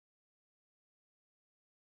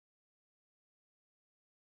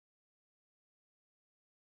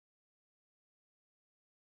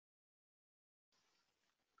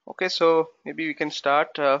Okay, so maybe we can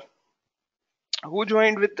start. Who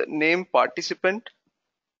joined with the name participant?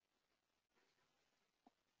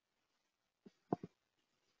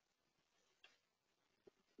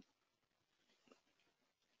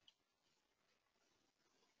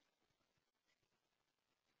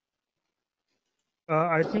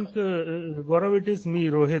 I think Gaurav, it is me,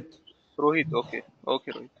 Rohit. Rohit. Okay,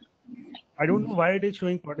 okay, Rohit. I don't know why it is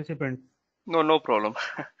showing participant. No, no problem.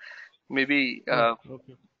 Maybe, Oh,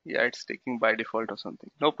 okay, yeah, it's taking by default or something.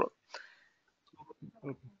 No problem.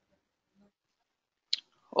 okay.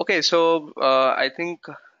 Okay, so I think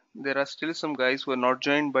there are still some guys who are not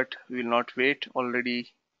joined, but we will not wait.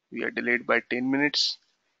 Already we are delayed by 10 minutes.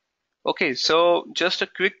 Okay, so just a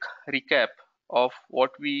quick recap of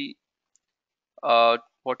what we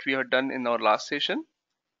have done in our last session,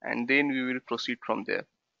 and then we will proceed from there.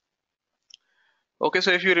 Okay,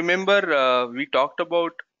 so if you remember, we talked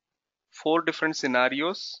about four different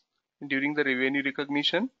scenarios during the revenue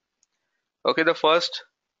recognition. Okay, the first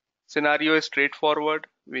scenario is straightforward.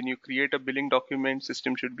 When you create a billing document,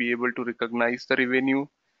 system should be able to recognize the revenue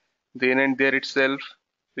then and there itself,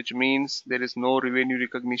 which means there is no revenue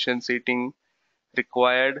recognition setting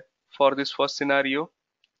required for this first scenario.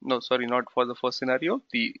 No, sorry, not for the first scenario,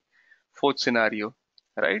 the fourth scenario,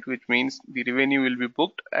 right? Which means the revenue will be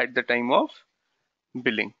booked at the time of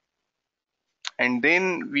billing. And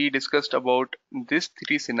then we discussed about these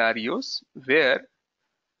three scenarios where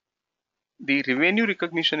the revenue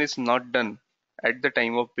recognition is not done at the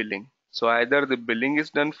time of billing. So either the billing is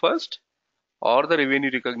done first or the revenue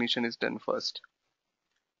recognition is done first.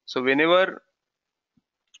 So whenever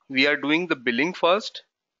we are doing the billing first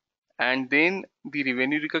and then the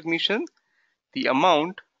revenue recognition, the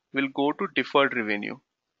amount will go to deferred revenue,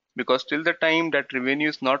 because till the time that revenue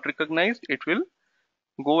is not recognized, it will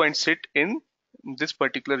go and sit in this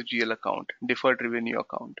particular GL account, deferred revenue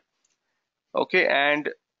account. Okay, and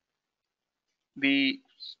the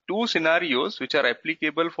two scenarios which are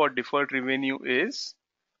applicable for deferred revenue is,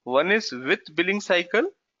 one is with billing cycle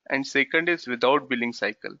and second is without billing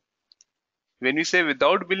cycle. When we say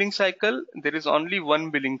without billing cycle, there is only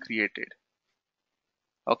one billing created.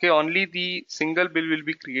 Okay, only the single bill will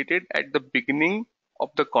be created at the beginning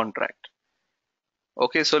of the contract.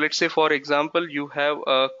 Okay, so let's say for example, you have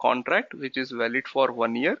a contract which is valid for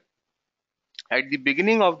 1 year. At the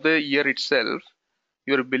beginning of the year itself,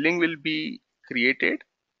 your billing will be created.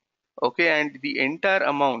 Okay, and the entire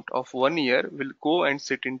amount of 1 year will go and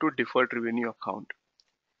sit into deferred revenue account.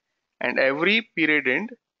 And every period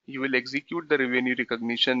end, you will execute the revenue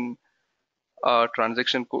recognition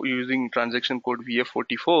transaction using transaction code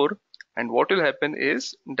VF44. And what will happen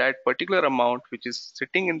is that particular amount which is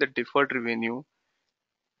sitting in the deferred revenue,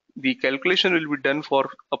 the calculation will be done for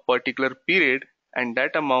a particular period, and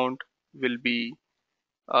that amount will be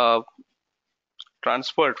uh,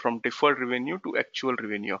 transferred from deferred revenue to actual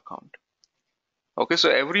revenue account. Okay, so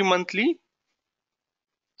every monthly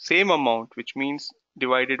same amount, which means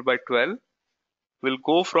divided by 12, will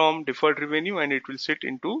go from deferred revenue and it will sit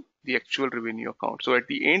into the actual revenue account. So at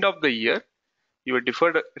the end of the year, your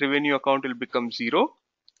deferred revenue account will become zero,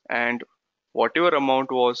 and whatever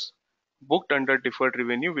amount was booked under deferred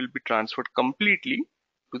revenue will be transferred completely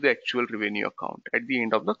to the actual revenue account at the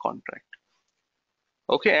end of the contract.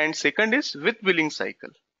 Okay, and second is with billing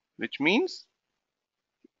cycle, which means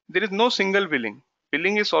there is no single billing.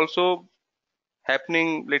 Billing is also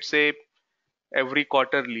happening, let's say, every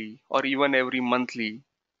quarterly or even every monthly.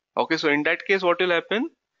 Okay, so in that case, what will happen?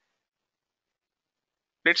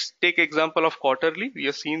 Let's take example of quarterly. We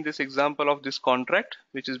have seen this example of this contract,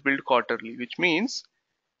 which is billed quarterly, which means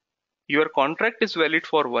your contract is valid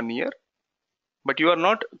for 1 year, but you are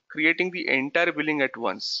not creating the entire billing at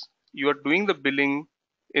once. You are doing the billing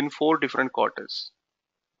in 4 different quarters.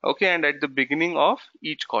 Okay, and at the beginning of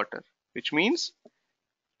each quarter, which means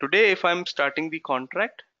today, if I'm starting the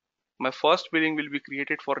contract, my first billing will be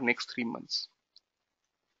created for next 3 months.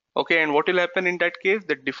 Okay, and what will happen in that case?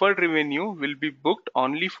 The deferred revenue will be booked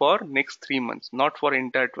only for next 3 months, not for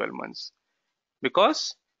entire 12 months.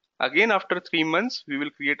 Because again, after 3 months, we will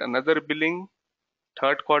create another billing,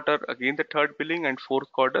 third quarter, again the third billing, and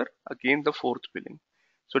fourth quarter, again the fourth billing.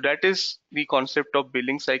 So that is the concept of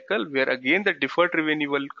billing cycle, where again the deferred revenue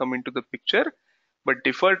will come into the picture, but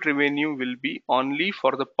deferred revenue will be only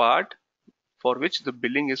for the part for which the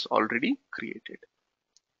billing is already created.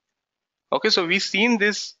 Okay, so we've seen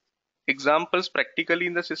these examples practically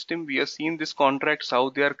in the system. We have seen these contracts,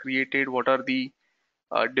 how they are created, what are the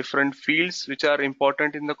different fields which are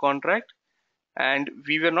important in the contract. And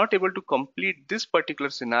we were not able to complete this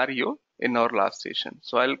particular scenario in our last session.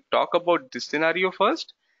 So I'll talk about this scenario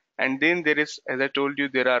first, And then there is, as I told you,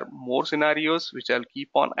 there are more scenarios which I'll keep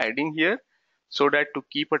on adding here, so that to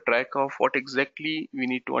keep a track of what exactly we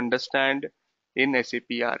need to understand in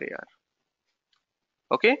SAP RAR.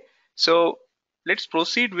 Okay, so let's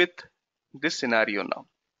proceed with this scenario now.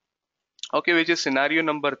 Okay, which is scenario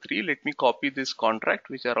number 3. Let me copy this contract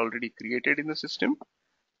which are already created in the system.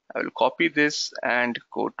 I will copy this and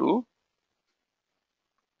go to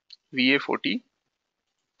VA43,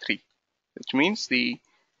 which means the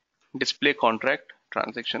display contract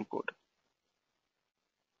transaction code.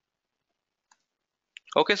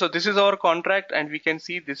 Okay, so this is our contract, and we can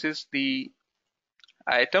see this is the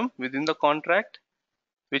item within the contract,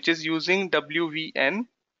 which is using WVN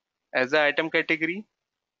as the item category.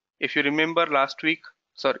 If you remember last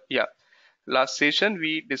session,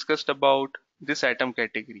 we discussed about this item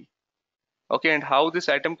category. Okay, and how this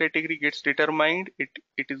item category gets determined. It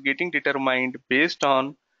is getting determined based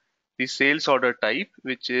on the sales order type,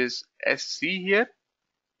 which is SC here,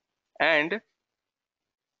 and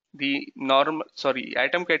the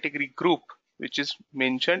item category group, which is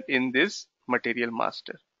mentioned in this material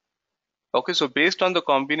master. Okay, so based on the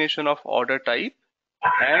combination of order type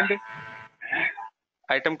and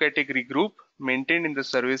item category group maintained in the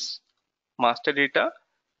service master data,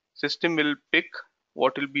 system will pick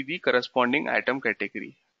what will be the corresponding item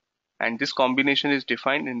category, and this combination is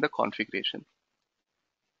defined in the configuration.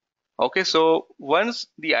 Okay, so once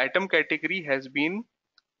the item category has been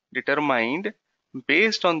determined,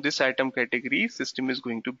 based on this item category, system is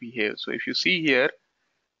going to behave. So if you see here,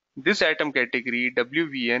 this item category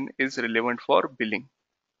WVN is relevant for billing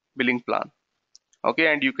plan.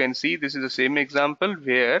 Okay, and you can see this is the same example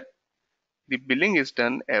where the billing is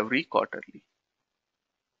done every quarterly.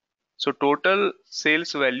 So total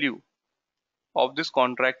sales value of this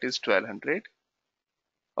contract is 1200.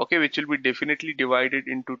 Okay, which will be definitely divided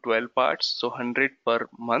into 12 parts, so 100 per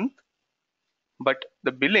month. But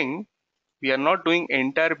the billing, we are not doing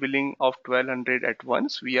entire billing of 1200 at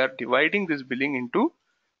once. We are dividing this billing into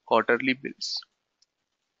quarterly bills.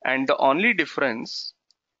 And the only difference,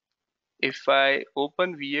 if I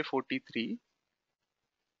open VA43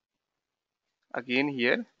 again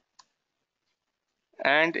here,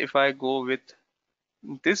 and if I go with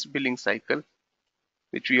this billing cycle,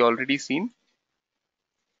 which we already seen.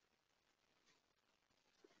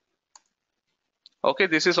 Okay,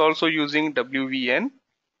 this is also using WVN.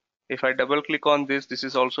 If I double click on this, this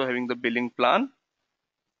is also having the billing plan.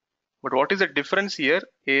 But what is the difference here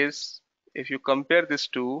is, if you compare this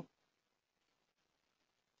to,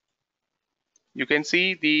 you can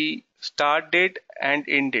see the start date and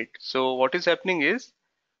end date. So what is happening is,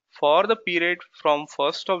 for the period from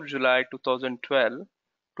 1st of July 2012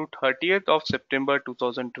 to 30th of September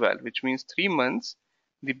 2012, which means 3 months,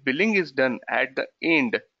 the billing is done at the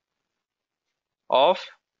end of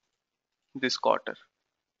this quarter.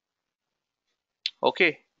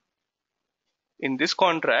 Okay, in this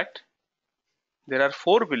contract, there are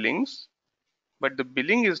 4 billings, but the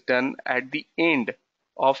billing is done at the end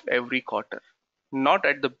of every quarter, not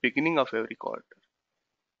at the beginning of every quarter.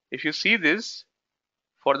 If you see this,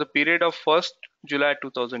 for the period of 1st July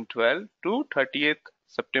 2012 to 30th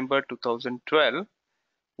September 2012,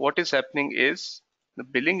 what is happening is the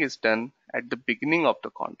billing is done at the beginning of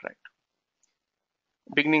the quarter,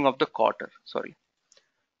 sorry.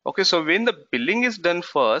 Okay, so when the billing is done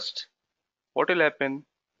first, what will happen?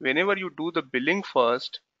 Whenever you do the billing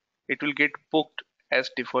first, it will get booked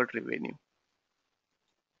as deferred revenue,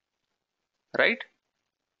 right?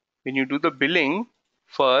 When you do the billing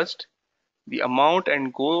first, the amount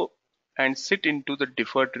and go and sit into the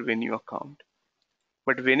deferred revenue account.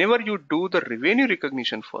 But whenever you do the revenue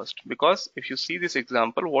recognition first, because if you see this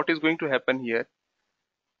example, what is going to happen here?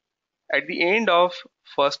 At the end of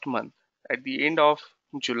first month, at the end of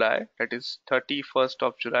July, that is 31st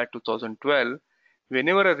of July 2012,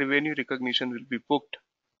 whenever a revenue recognition will be booked,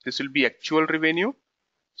 this will be actual revenue.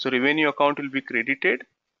 So revenue account will be credited.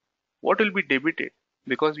 What will be debited?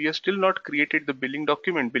 Because we have still not created the billing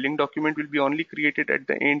document. Billing document will be only created at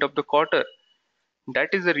the end of the quarter. That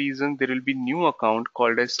is the reason there will be new account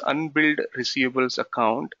called as unbilled receivables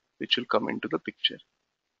account, which will come into the picture.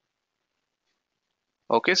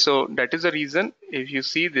 Okay, so that is the reason if you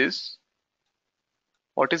see this,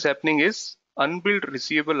 what is happening is unbilled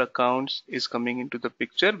receivable accounts is coming into the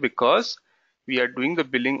picture because we are doing the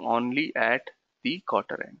billing only at the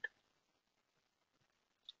quarter end.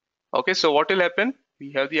 Okay, so what will happen?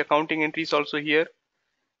 We have the accounting entries also here.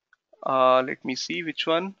 Let me see which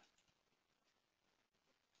one.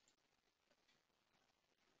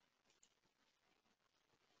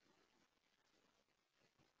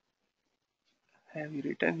 have you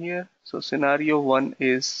written here? So scenario 1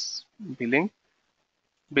 is billing.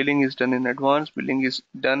 Billing is done in advance. Billing is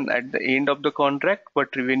done at the end of the contract,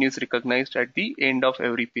 but revenue is recognized at the end of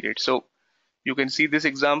every period. So you can see this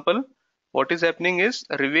example. What is happening is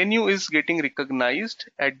revenue is getting recognized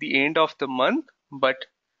at the end of the month, but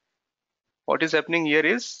what is happening here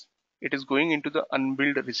is it is going into the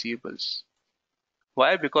unbilled receivables.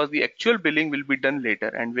 Why? Because the actual billing will be done later,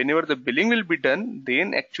 and whenever the billing will be done,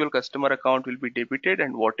 then actual customer account will be debited,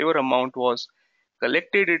 and whatever amount was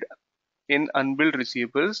collected in unbilled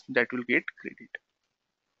receivables, that will get credited.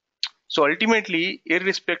 So ultimately,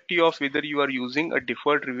 irrespective of whether you are using a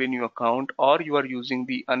deferred revenue account or you are using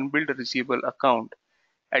the unbilled receivable account,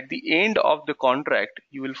 at the end of the contract,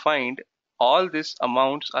 you will find all these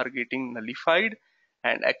amounts are getting nullified,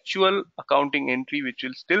 and actual accounting entry which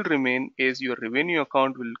will still remain is your revenue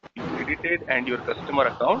account will be credited and your customer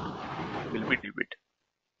account will be debited.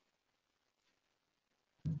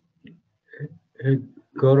 Hey,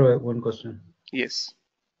 Gaurav, one question. Yes.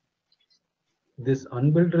 This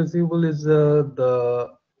unbilled receivable is the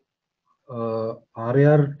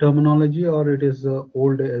RAR terminology, or it is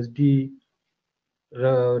old SD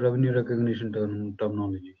revenue recognition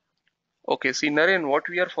terminology? Okay, see Naren, what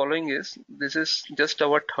we are following is this is just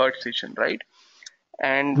our third session, right?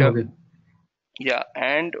 And Okay. yeah,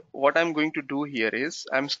 and what I'm going to do here is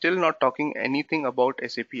I'm still not talking anything about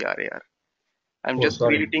SAP RAR. I'm Oh, just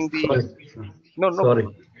sorry. creating the Sorry. no Sorry.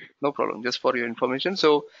 problem. No problem. Just for your information.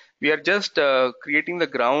 So we are just creating the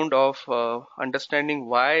ground of understanding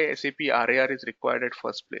why SAP RAR is required at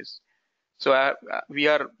first place. So we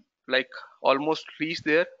are like almost reached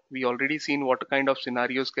there. We already seen what kind of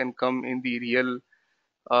scenarios can come in the real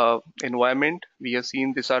environment. We have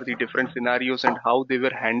seen these are the different scenarios and how they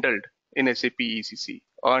were handled in SAP ECC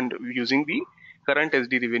and using the current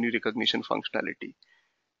SD revenue recognition functionality.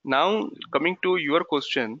 Now, coming to your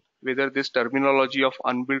question, whether this terminology of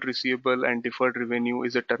unbilled receivable and deferred revenue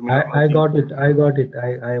is a I terminology. got it. I got it.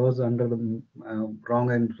 I was under the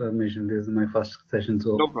wrong information. This is my first session,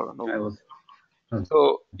 so No problem, no I problem. was. Okay.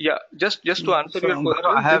 So yeah, just to answer So, your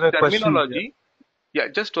Gaurav, I question, this have a question here. terminology, yeah,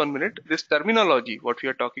 just 1 minute. This terminology, what we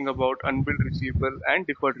are talking about, unbilled receivable and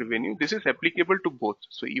deferred revenue, this is applicable to both.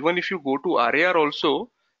 So even if you go to RAR also,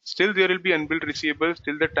 still there will be unbilled receivables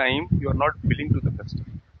till the time you are not billing to the customer.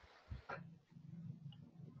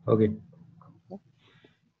 Okay.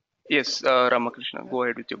 Yes, Ramakrishna, go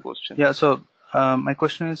ahead with your question. Yeah. So, my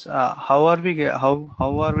question is, how are we how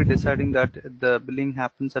are we deciding that the billing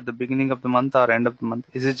happens at the beginning of the month or end of the month?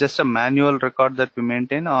 Is it just a manual record that we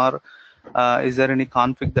maintain, or is there any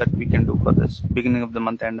config that we can do for this beginning of the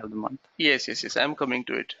month, end of the month? Yes, I'm coming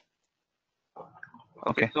to it.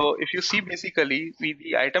 Okay, Okay. so if you see basically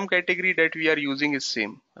the item category that we are using is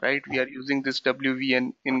same, right? We are using this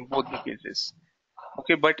WVN in both the cases.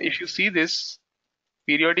 Okay, but if you see this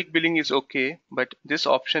periodic billing is okay, but this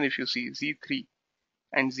option if you see Z3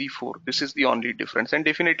 and Z4, this is the only difference, and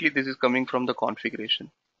definitely this is coming from the configuration,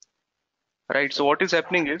 right? So what is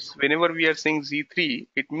happening is whenever we are saying Z3,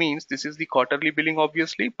 it means this is the quarterly billing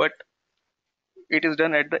obviously, but it is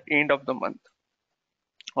done at the end of the month,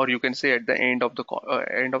 or you can say at the end of the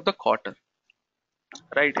end of the quarter,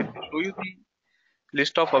 right? If I show you the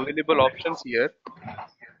list of available options here,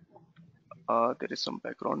 there is some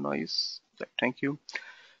background noise. Yeah, thank you.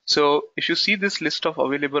 So if you see this list of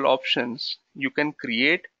available options, you can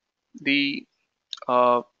create the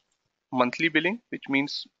uh, monthly billing, which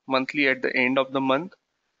means monthly at the end of the month,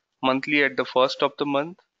 monthly at the first of the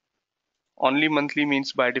month. Only monthly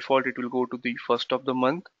means by default it will go to the first of the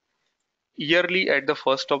month, yearly at the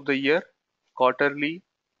first of the year, quarterly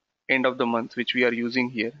end of the month, which we are using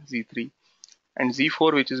here, Z3, and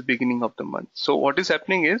Z4, which is beginning of the month. So what is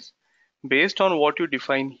happening is based on what you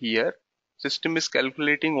define here, system is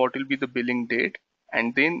calculating what will be the billing date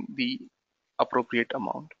and then the appropriate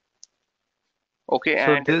amount. Okay,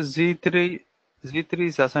 So and this Z3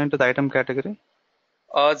 is assigned to the item category.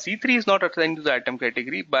 Z3 is not assigned to the item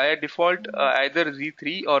category. By default, either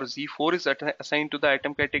Z3 or Z4 is assigned to the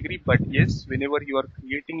item category. But yes, whenever you are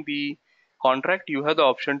creating the contract, you have the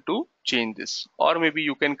option to change this. Or maybe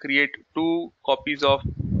you can create two copies of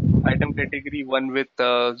item category, one with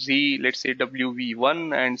Z, let's say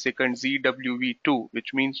WV1 and second ZWV2,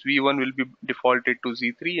 which means V1 will be defaulted to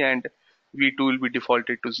Z3 and V2 will be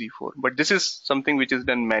defaulted to Z4. But this is something which is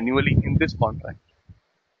done manually in this contract.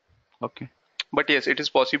 Okay. But yes, it is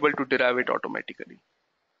possible to derive it automatically.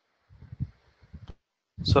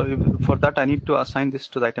 So for that, I need to assign this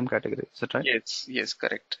to the item category. Is that right? Yes,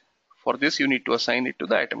 correct. For this, you need to assign it to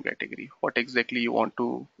the item category. What exactly you want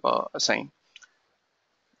to assign?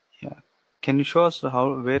 Yeah. Can you show us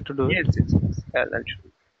where to do it? Yes. as I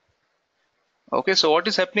should. Okay, so what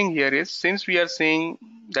is happening here is, since we are saying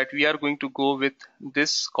that we are going to go with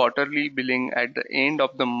this quarterly billing at the end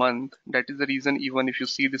of the month, that is the reason even if you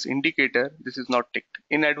see this indicator, this is not ticked.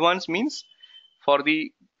 In advance means for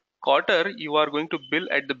the quarter, you are going to bill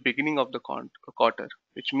at the beginning of the quarter,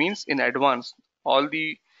 which means in advance. All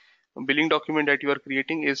the billing document that you are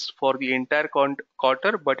creating is for the entire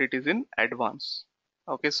quarter, but it is in advance.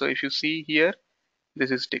 Okay, so if you see here, this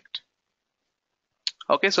is ticked.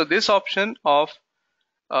 Okay, so this option of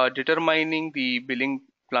determining the billing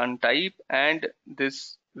plan type and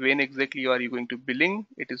this when exactly are you going to billing,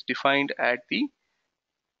 it is defined at the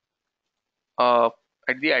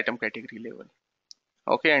item category level.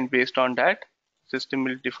 Okay, and based on that, system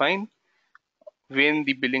will define when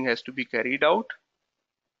the billing has to be carried out.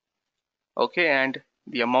 Okay, and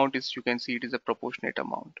the amount is, you can see it is a proportionate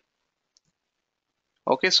amount.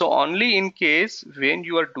 Okay, so only in case when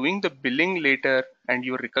you are doing the billing later and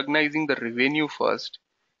you are recognizing the revenue first,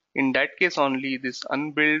 in that case only this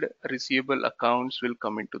unbilled receivable accounts will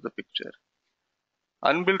come into the picture.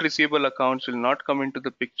 Unbilled receivable accounts will not come into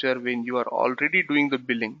the picture when you are already doing the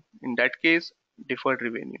billing. In that case, deferred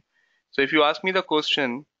revenue. So if you ask me the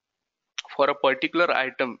question for a particular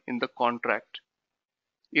item in the contract,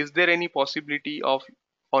 is there any possibility of,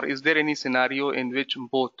 or is there any scenario in which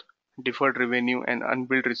both deferred revenue and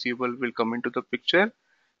unbilled receivable will come into the picture?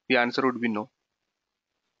 The answer would be no.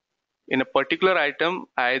 In a particular item,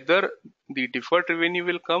 either the deferred revenue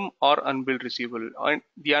will come or unbilled receivable. And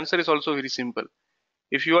the answer is also very simple.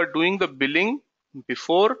 If you are doing the billing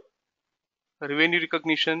before revenue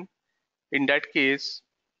recognition, in that case,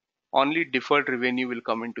 only deferred revenue will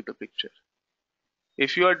come into the picture.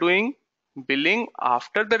 If you are doing billing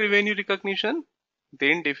after the revenue recognition,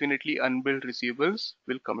 then definitely unbilled receivables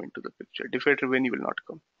will come into the picture. Deferred revenue will not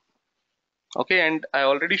come. Okay, and I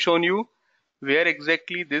already shown you where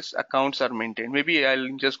exactly these accounts are maintained. Maybe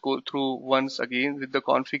I'll just go through once again with the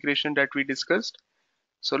configuration that we discussed.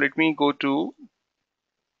 So let me go to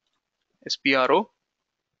SPRO.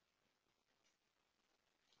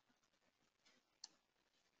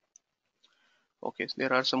 Okay, so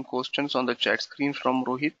there are some questions on the chat screen from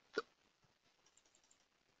Rohit.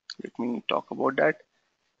 Let me talk about that.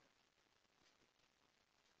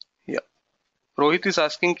 Yeah, Rohit is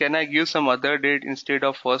asking, can I give some other date instead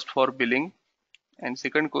of first for billing? And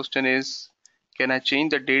second question is, can I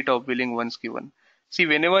change the date of billing once given? See,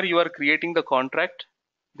 whenever you are creating the contract,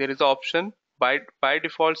 there is an option. By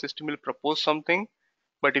default, system will propose something.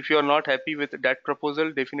 But if you are not happy with that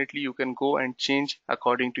proposal, definitely you can go and change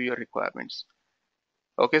according to your requirements.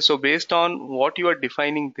 Okay, so based on what you are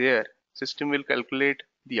defining there, system will calculate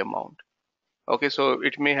the amount. Okay, so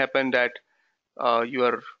it may happen that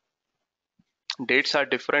your dates are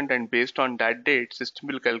different, and based on that date, system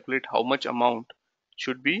will calculate how much amount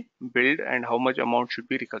should be billed and how much amount should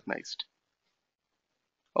be recognized.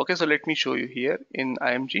 Okay, so let me show you here in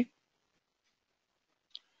IMG.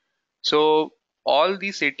 So all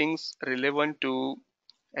these settings relevant to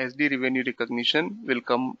SD revenue recognition will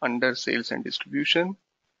come under sales and distribution,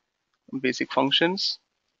 basic functions,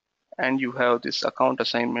 and you have this account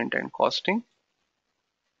assignment and costing.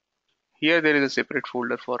 Here there is a separate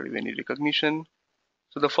folder for revenue recognition.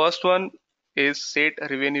 So the first one is set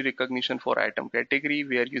revenue recognition for item category,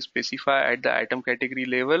 where you specify at the item category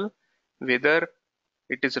level whether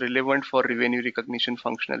it is relevant for revenue recognition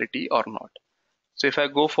functionality or not. So if I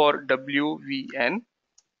go for WVN,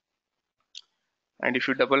 and if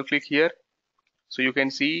you double click here, so you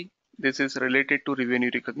can see this is related to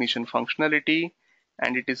revenue recognition functionality,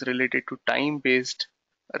 and it is related to time-based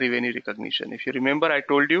revenue recognition. If you remember, I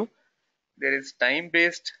told you there is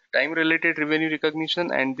time-based, time-related revenue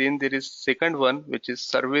recognition, and then there is second one, which is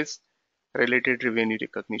service-related revenue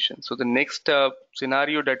recognition. So the next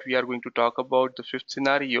scenario that we are going to talk about, the fifth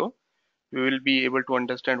scenario, we will be able to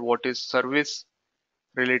understand what is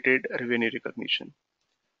service-related revenue recognition.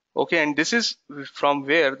 Okay, and this is from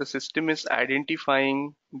where the system is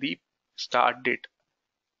identifying the start date.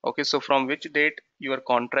 Okay, so from which date your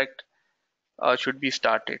contract should be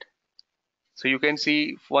started. So you can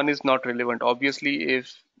see one is not relevant. Obviously,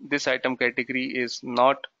 if this item category is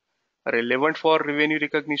not relevant for revenue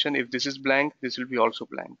recognition, if this is blank, this will be also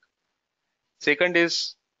blank. Second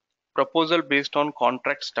is proposal based on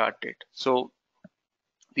contract start date. So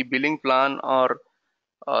the billing plan or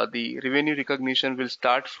the revenue recognition will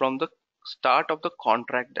start from the start of the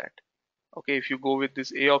contract date. Okay, if you go with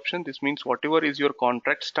this A option, this means whatever is your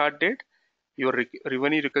contract start date, your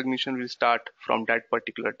revenue recognition will start from that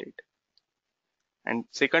particular date. And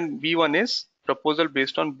second B1 is proposal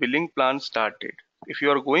based on billing plan start date. If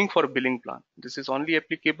you are going for billing plan, this is only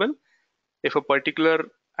applicable if a particular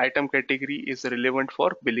item category is relevant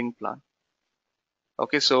for billing plan.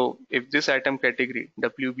 Okay, so if this item category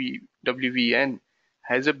WVN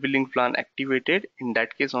has a billing plan activated, in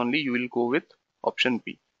that case only you will go with option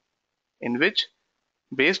B, in which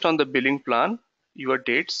based on the billing plan your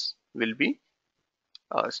dates will be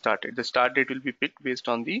started. The start date will be picked based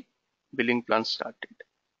on the billing plan start date.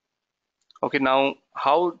 Okay, now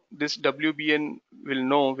how this WBN will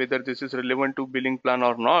know whether this is relevant to billing plan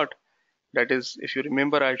or not, that is, if you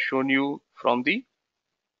remember, I had shown you from the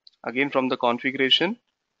configuration.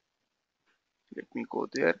 Let me go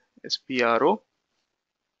there. SPRO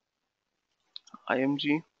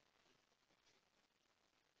IMG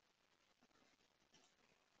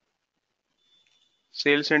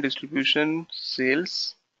sales and distribution,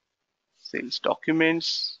 sales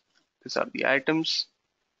documents. These are the items,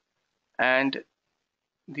 and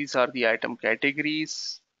these are the item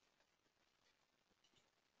categories.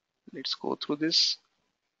 Let's go through this.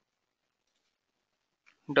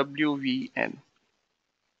 WVN.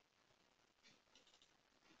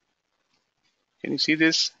 Can you see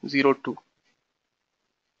this? 02.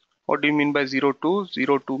 What do you mean by 02?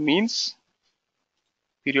 02 means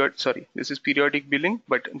period. Sorry, this is periodic billing,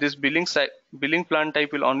 but this billing plan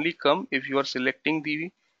type will only come if you are selecting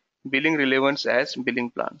the billing relevance as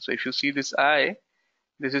billing plan. So if you see this I,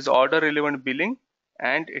 this is order relevant billing,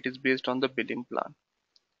 and it is based on the billing plan.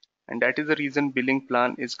 And that is the reason billing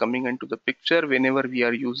plan is coming into the picture whenever we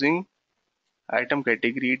are using item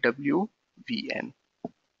category WVN.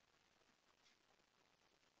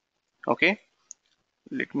 Okay,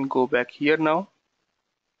 let me go back here now.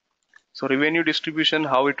 So revenue distribution,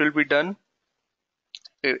 how it will be done,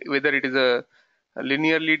 whether it is a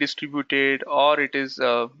linearly distributed or it is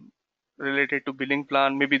related to billing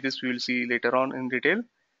plan, maybe this we will see later on in detail.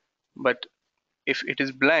 But if it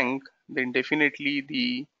is blank, then definitely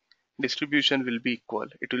the distribution will be equal.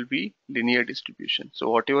 It will be linear distribution. So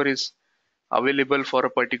whatever is available for a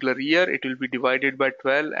particular year, it will be divided by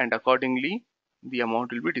 12, and accordingly the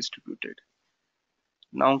amount will be distributed.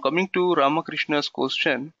 Now coming to Ramakrishna's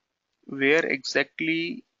question, where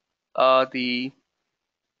exactly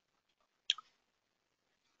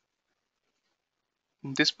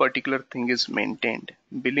this particular thing is maintained.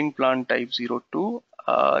 Billing plan type 02.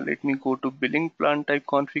 Let me go to billing plan type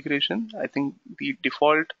configuration. I think the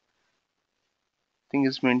default thing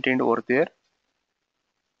is maintained over there.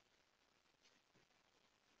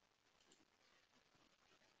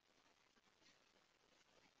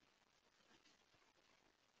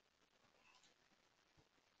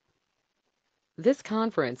 This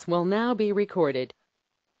conference will now be recorded.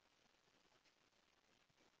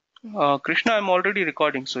 Krishna, I'm already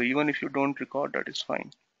recording, so even if you don't record, that is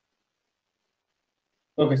fine.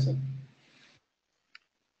 Okay, sir.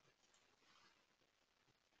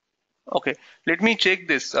 Okay, let me check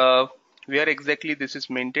this. Where exactly this is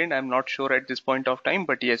maintained, I'm not sure at this point of time,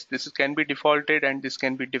 but yes, this can be defaulted and this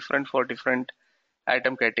can be different for different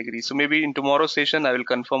item categories. So maybe in tomorrow's session, I will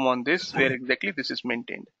confirm on this, where exactly this is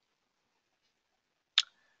maintained.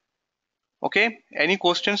 Okay, any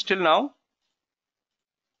questions till now?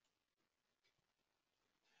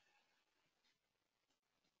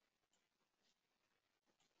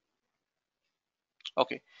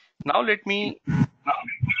 Okay, now let me,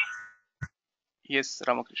 yes,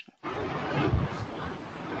 Ramakrishna.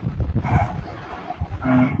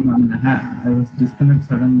 I was disconnected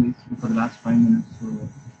suddenly for the last 5 minutes. So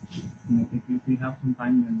if we have some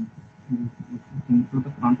time, then we can include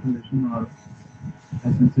the configuration or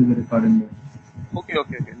essentially the recording there.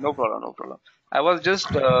 Okay, no problem. I was just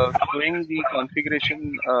showing the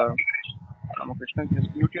configuration. Ramakrishna,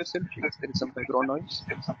 just mute yourself because there is some background noise.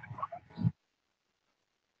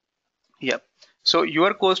 Yeah. So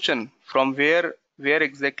your question, from where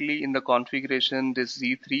exactly in the configuration this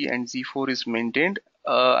Z3 and Z4 is maintained,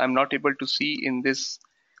 I'm not able to see in this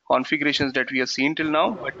configurations that we have seen till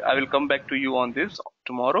now, but I will come back to you on this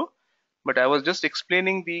tomorrow. But I was just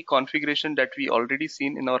explaining the configuration that we already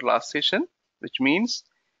seen in our last session, which means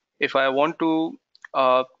if I want to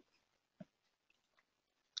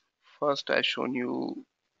first I shown you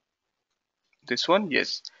this one.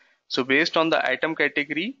 Yes. So based on the item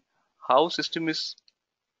category, how system is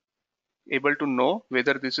able to know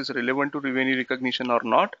whether this is relevant to revenue recognition or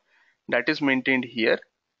not, that is maintained here.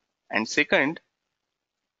 And second,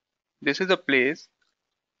 this is a place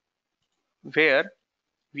where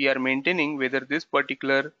we are maintaining whether this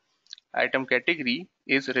particular item category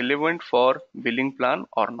is relevant for billing plan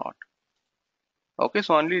or not. Okay,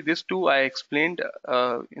 so only these two I explained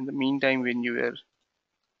in the meantime when you were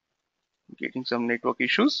getting some network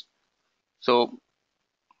issues. So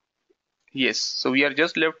yes, so we are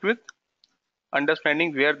just left with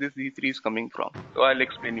understanding where this Z3 is coming from. So I'll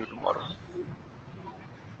explain you tomorrow.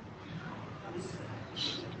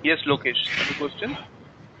 Yes, Lokesh, any question?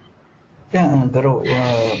 Yeah, Gaurav,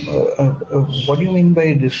 what do you mean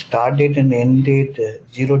by the start date and end date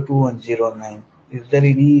 02 and 09? Is there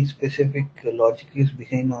any specific logic is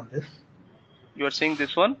behind on this? You are saying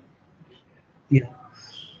this one? Yeah.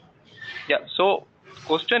 Yeah. So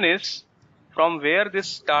question is from where this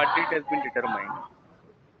start date has been determined.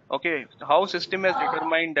 Okay, how system has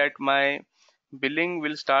determined that my billing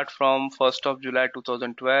will start from 1st of July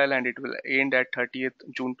 2012 and it will end at 30th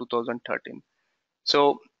June 2013.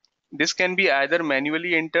 So this can be either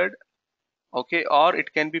manually entered, okay, or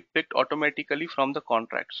it can be picked automatically from the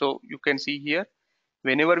contract. So you can see here,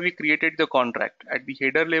 whenever we created the contract at the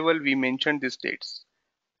header level, we mentioned these dates,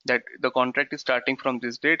 that the contract is starting from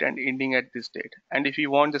this date and ending at this date. And if we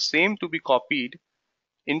want the same to be copied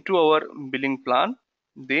into our billing plan,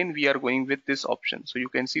 then we are going with this option. So you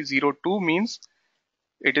can see 02 means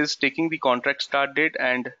it is taking the contract start date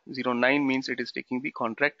and 09 means it is taking the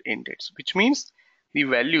contract end dates, which means the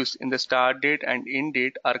values in the start date and end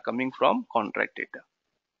date are coming from contract data.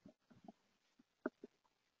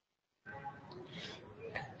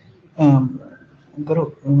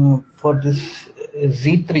 Gaurav, for this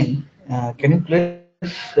Z3, can you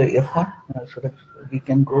press F1 so that we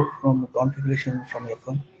can go from configuration from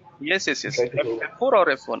F1? Yes. Try to go F4 or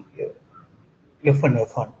F1?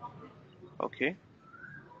 F1. Okay.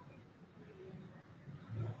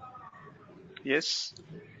 Yes.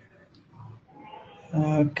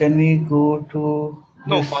 Can we go to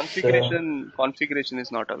No, this? configuration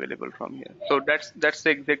is not available from here. So that's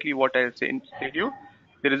exactly what I said you.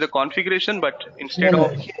 There is a configuration, but instead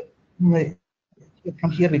of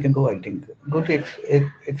From here we can go, I think. Go to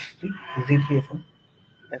X3, Z3 F1.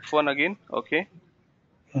 F1 again, okay.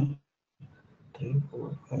 Yeah. 3,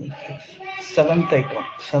 4, 5, 6. Seventh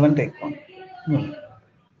icon. No.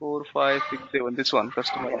 4, 5, 6, 7. This one,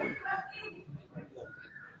 customizing.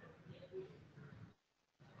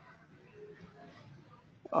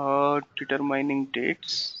 Determining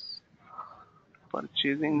dates,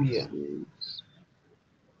 purchasing, Yeah. sales,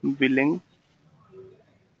 billing.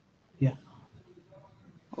 Yeah.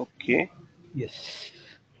 Okay. Yes. Yes.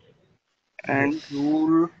 And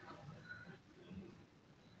rule.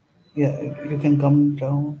 Yeah, you can come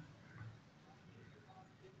down.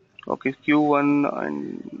 Okay, Q1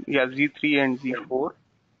 and yeah, Z3 and Z4.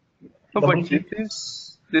 No, but Double click.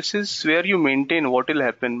 this is where you maintain what will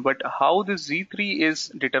happen. But how this Z3 is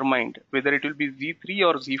determined, whether it will be Z3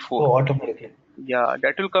 or Z4. Oh, automatically. Yeah,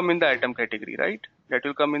 that will come in the item category, right? That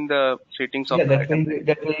will come in the settings of Yeah, the item category.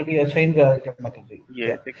 that will be assigned automatically.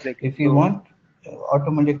 Yes, Yeah. exactly. If you So want,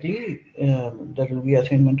 automatically there will be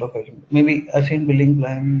assignment of item. Maybe assign billing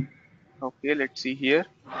plan. okay, let's see here.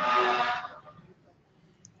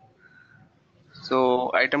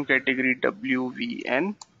 So item category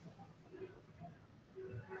WVN.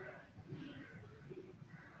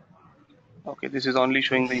 Okay, this is only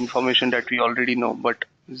showing the information that we already know, but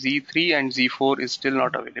Z3 and Z4 is still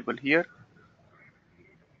not available here.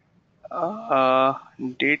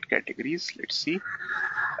 Date categories. Let's see.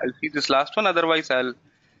 I'll see this last one. Otherwise, I'll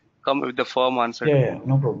come with the firm answer Yeah, tomorrow.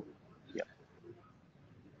 no problem. Yeah.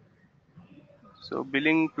 So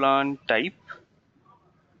billing plan type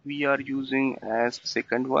we are using as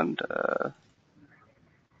second one.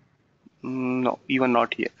 No, even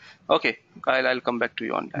not here. Okay, I'll come back to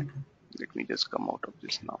you on that. Let me just come out of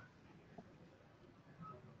this now.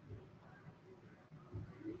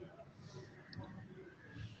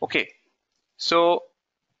 Okay, so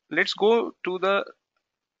let's go to the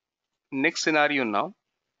next scenario now.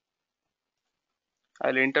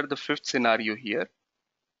 I'll enter the fifth scenario here,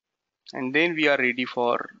 and then we are ready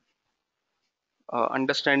for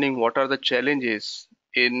understanding what are the challenges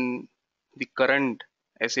in the current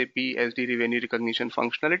SAP SD revenue recognition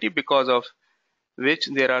functionality, because of which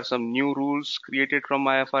there are some new rules created from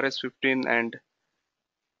IFRS 15, and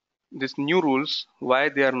these new rules, why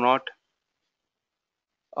they are not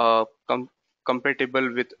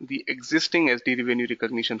compatible with the existing SD revenue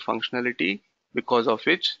recognition functionality, because of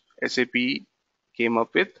which SAP came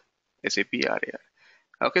up with SAP RAR.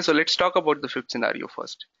 Okay, so let's talk about the fifth scenario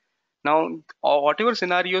first. Now, whatever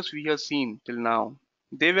scenarios we have seen till now,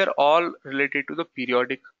 they were all related to the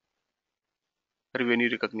periodic revenue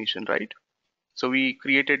recognition, right? So we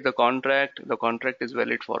created the contract is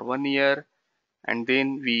valid for 1 year, and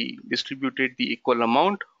then we distributed the equal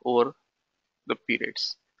amount over the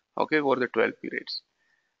periods, okay, over the 12 periods.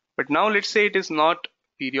 But now let's say it is not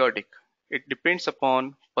periodic. It depends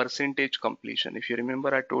upon percentage completion. If you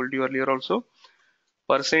remember, I told you earlier also,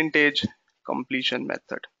 percentage completion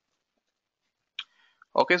method.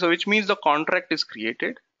 Okay, so which means the contract is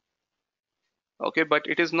created. Okay, but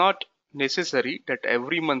it is not necessary that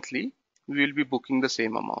every monthly we will be booking the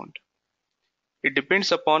same amount. It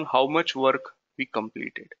depends upon how much work we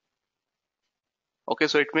completed. Okay,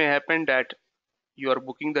 so it may happen that you are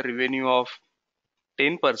booking the revenue of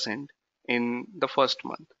 10% in the first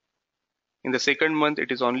month. In the second month,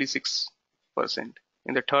 it is only 6%.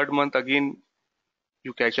 In the third month, again,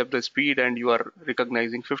 you catch up the speed and you are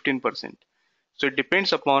recognizing 15%. So it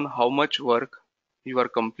depends upon how much work you are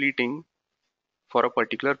completing for a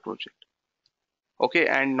particular project. Okay,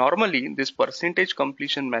 and normally this percentage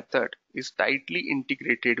completion method is tightly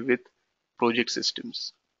integrated with project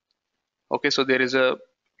systems. Okay, so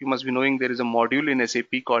you must be knowing there is a module in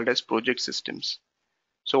SAP called as project systems.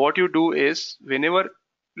 So what you do is whenever,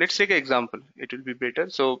 let's take an example, it will be better.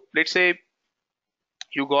 So let's say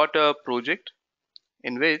you got a project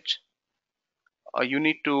in which you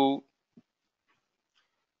need to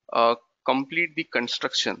uh, complete the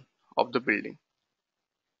construction of the building.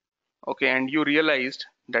 Okay, and you realized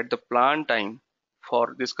that the plan time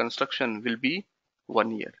for this construction will be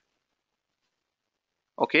 1 year.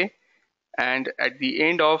 Okay, and at the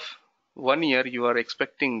end of 1 year you are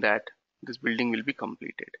expecting that this building will be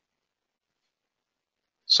completed.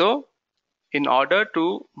 So in order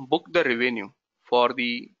to book the revenue for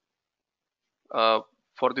the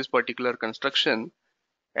for this particular construction,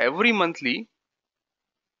 every monthly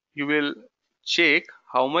you will check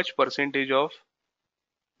how much percentage of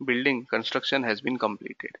building construction has been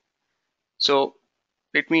completed. So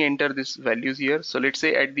let me enter these values here. So let's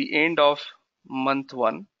say at the end of month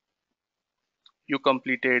 1 you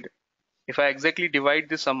completed, if I exactly divide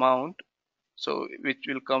this amount, so which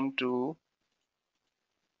will come to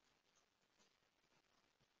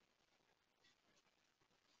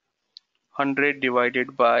 100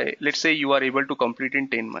 divided by, let's say you are able to complete in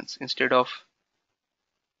 10 months instead of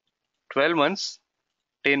 12 months,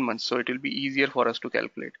 10 months. So it will be easier for us to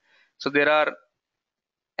calculate. So there are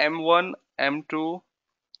M1, M2,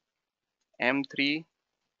 M3,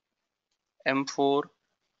 M4,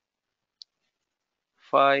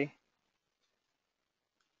 5.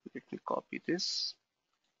 Let me copy this.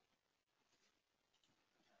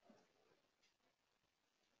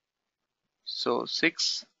 So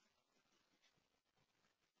 6,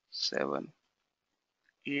 7,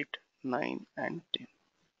 8, 9, and 10.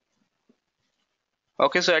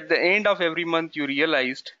 Okay, so at the end of every month, you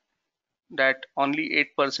realized that only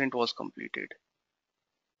 8% was completed.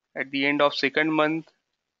 At the end of second month,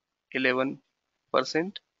 11%.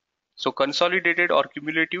 So consolidated or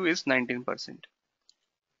cumulative is 19%.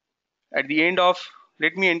 At the end of,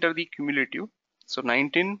 let me enter the cumulative. So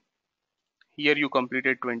 19, here you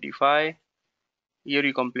completed 25, here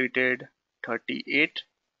you completed 38,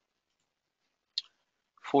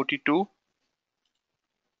 42,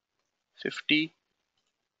 50,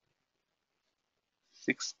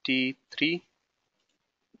 63,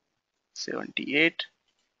 78,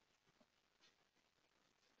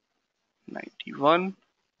 91,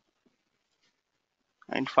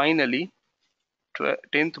 and finally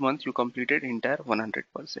 10th month you completed entire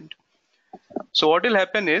 100%. So what will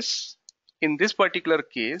happen is, in this particular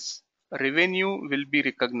case, revenue will be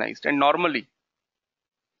recognized, and normally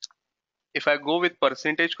if I go with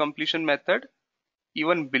percentage completion method,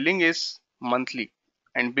 even billing is monthly,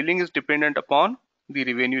 and billing is dependent upon the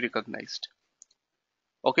revenue recognized.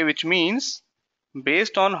 Okay, which means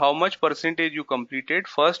based on how much percentage you completed,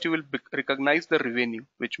 first you will recognize the revenue,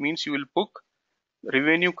 which means you will book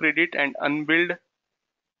revenue credit and unbilled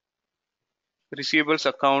receivables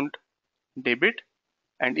account debit,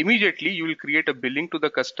 and immediately you will create a billing to the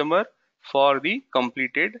customer for the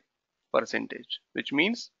completed percentage, which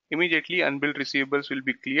means immediately unbilled receivables will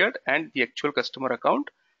be cleared and the actual customer account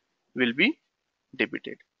will be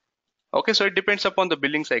debited. Okay, so it depends upon the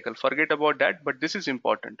billing cycle. Forget about that, but this is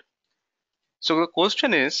important. So the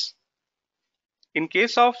question is, in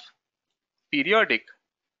case of periodic,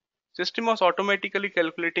 system was automatically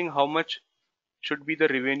calculating how much should be the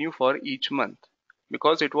revenue for each month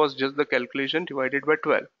because it was just the calculation divided by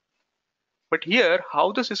 12. But here,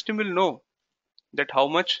 how the system will know that how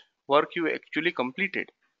much work you actually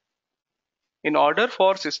completed? In order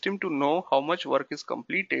for system to know how much work is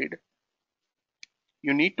completed,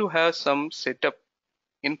 you need to have some setup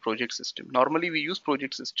in project system. Normally we use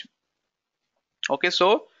project system. Okay,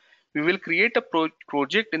 so we will create a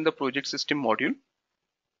project in the project system module,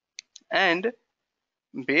 and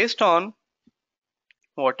based on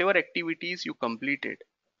whatever activities you completed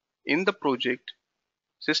in the project,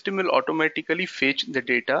 system will automatically fetch the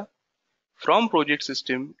data from project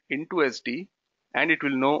system into SD, and it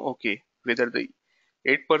will know, okay, whether the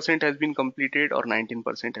 8% has been completed or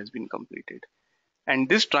 19% has been completed. And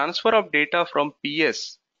this transfer of data from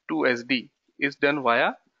PS to SD is done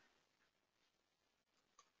via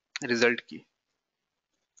result key.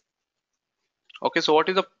 Okay, so what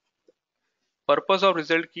is the purpose of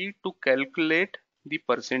result key? To calculate the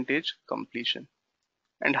percentage completion.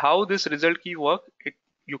 And how this result key work,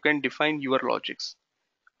 you can define your logics.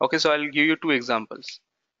 Okay, so I'll give you two examples.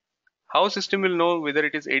 How system will know whether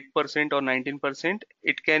it is 8% or 19%?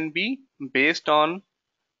 It can be based on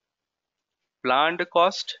planned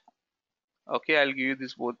cost. Okay, I'll give you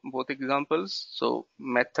this both examples. So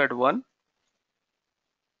method 1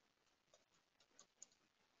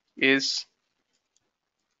 is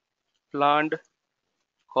planned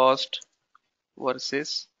cost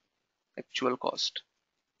versus actual cost.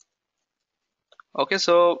 Okay,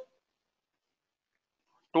 so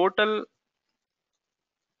total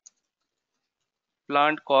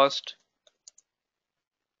planned cost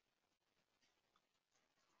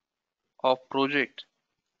of project,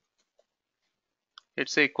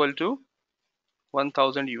 it's equal to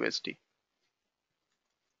 1000 USD.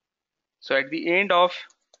 So at the end of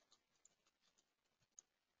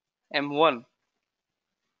M1,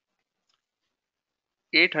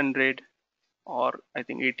 800 or I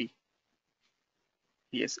think 80,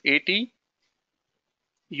 yes, 80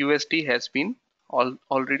 USD has been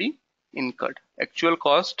already incurred. Actual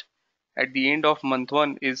cost at the end of month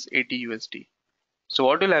 1 is 80 USD. So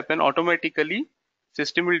what will happen? Automatically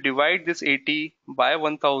system will divide this 80 by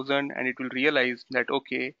 1000 and it will realize that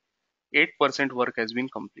okay, 8% work has been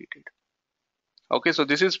completed. Okay, so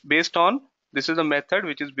this is a method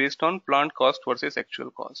which is based on planned cost versus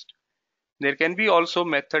actual cost. There can be also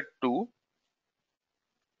method 2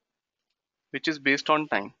 which is based on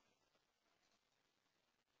time.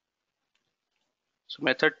 So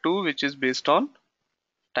method 2 which is based on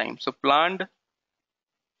time. So planned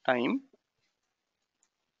time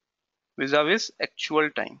vis-a-vis actual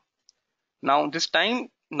time. Now this time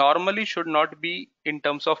normally should not be in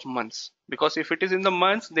terms of months, because if it is in the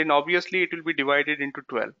months then obviously it will be divided into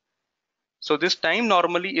 12. So this time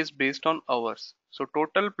normally is based on hours. So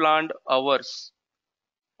total planned hours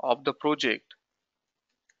of the project,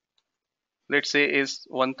 let's say, is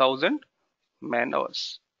 1000 man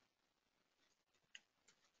hours.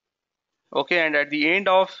 Okay, and at the end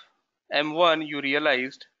of M1 you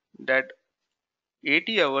realized that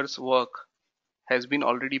 80 hours work has been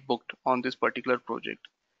already booked on this particular project.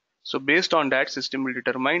 So based on that, system will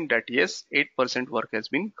determine that yes, 8% work has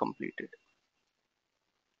been completed.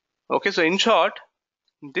 Okay, so in short,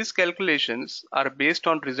 these calculations are based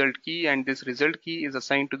on result key, and this result key is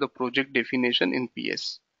assigned to the project definition in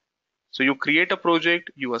PS. So you create a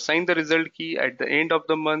project, you assign the result key, at the end of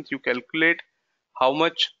the month you calculate how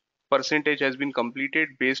much percentage has been completed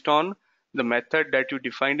based on the method that you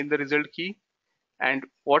defined in the result key, and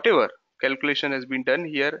whatever calculation has been done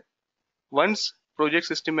here, once project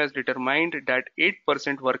system has determined that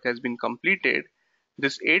 8% work has been completed,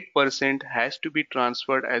 this 8% has to be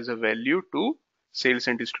transferred as a value to sales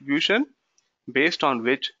and distribution, based on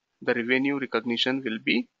which the revenue recognition will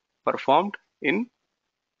be performed in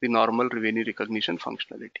the normal revenue recognition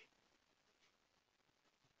functionality.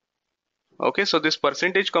 Okay, so this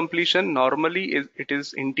percentage completion normally it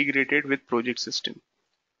is integrated with project system.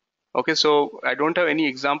 Okay, so I don't have any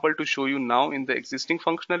example to show you now in the existing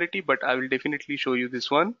functionality, but I will definitely show you this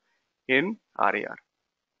one in RAR.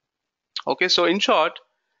 Okay, so in short,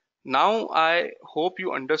 now I hope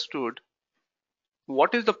you understood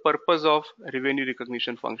what is the purpose of revenue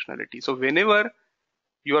recognition functionality. So whenever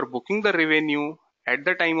you are booking the revenue at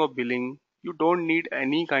the time of billing, you don't need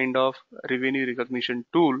any kind of revenue recognition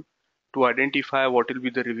tool to identify what will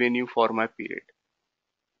be the revenue for my period.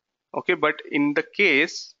 Okay, but in the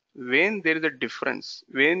case when there is a difference,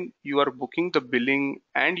 when you are booking the billing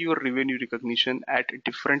and your revenue recognition at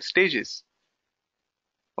different stages,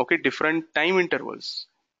 okay, different time intervals,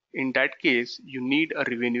 in that case you need a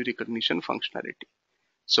revenue recognition functionality.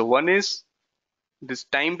 So one is this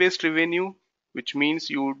time-based revenue, which means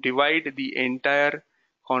you divide the entire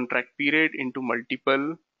contract period into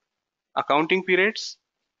multiple accounting periods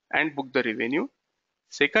and book the revenue.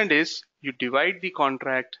 Second is you divide the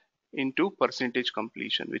contract into percentage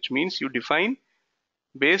completion, which means you define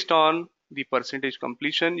based on the percentage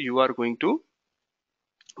completion you are going to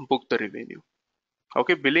book the revenue.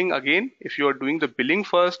 Okay, billing again, if you are doing the billing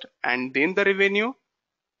first and then the revenue,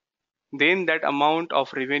 then that amount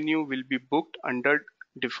of revenue will be booked under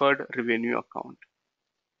deferred revenue account.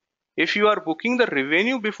 If you are booking the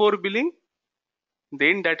revenue before billing,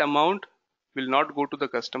 then that amount will not go to the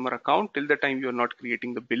customer account till the time you are not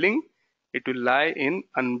creating the billing. It will lie in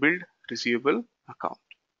unbilled receivable account.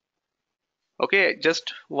 Okay,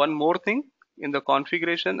 just one more thing in the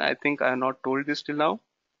configuration. I think I have not told this till now.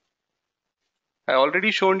 I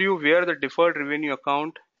already shown you where the deferred revenue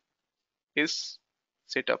account is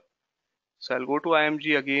set up. So I'll go to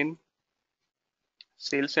IMG again,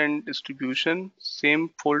 sales and distribution, same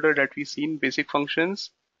folder that we seen, basic functions,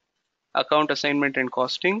 account assignment and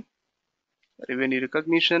costing, revenue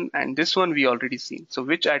recognition, and this one we already seen. So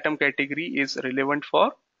which item category is relevant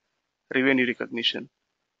for revenue recognition?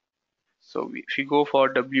 So if we go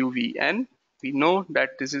for WVN, we know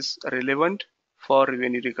that this is relevant for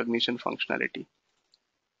revenue recognition functionality.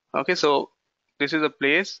 Okay, so this is a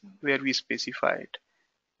place where we specify it.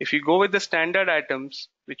 If you go with the standard items,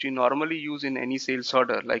 which we normally use in any sales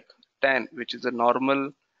order, like TAN, which is a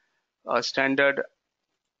normal standard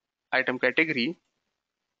item category,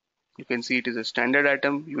 you can see it is a standard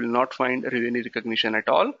item. You will not find revenue recognition at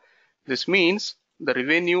all. This means the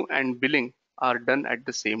revenue and billing are done at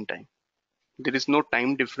the same time. There is no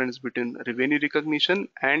time difference between revenue recognition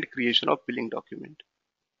and creation of billing document.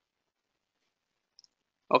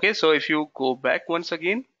 Okay, so if you go back once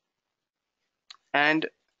again and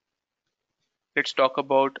let's talk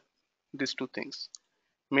about these two things.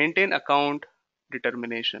 Maintain account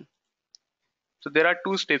determination. So there are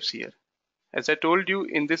two steps here. As I told you,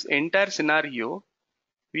 in this entire scenario,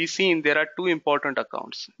 we seen there are two important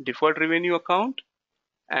accounts, deferred revenue account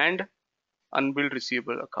and unbilled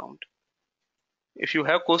receivable account. If you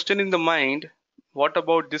have question in the mind, what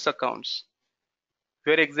about these accounts?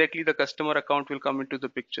 Where exactly the customer account will come into the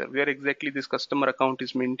picture? Where exactly this customer account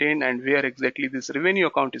is maintained and where exactly this revenue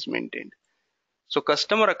account is maintained? So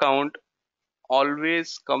customer account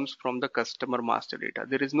always comes from the customer master data.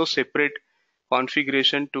 There is no separate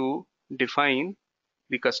configuration to define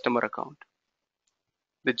the customer account.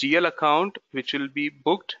 The GL account, which will be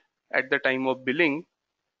booked at the time of billing,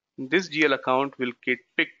 this GL account will get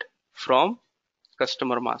picked from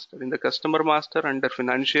customer master. In the customer master under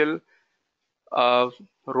financial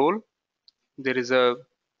role, there is a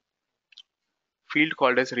field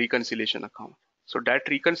called as reconciliation account. So that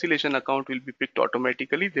reconciliation account will be picked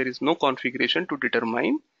automatically. There is no configuration to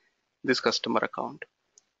determine this customer account.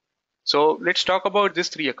 So let's talk about these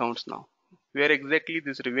three accounts now. Where exactly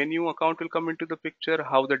this revenue account will come into the picture,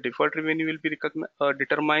 how the deferred revenue will be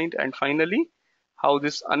determined, and finally how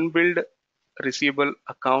this unbilled receivable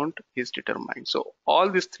account is determined. So all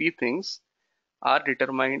these three things are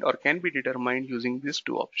determined or can be determined using these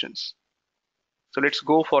two options. So let's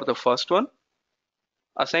go for the first one.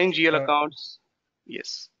 Assign GL accounts.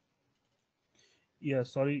 Yes. Yeah,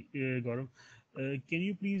 sorry, Gaurav. Can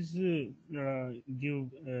you please give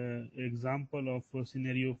example of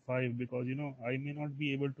scenario 5, because I may not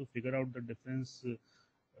be able to figure out the difference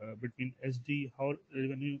between SD, how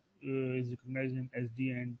revenue is recognized in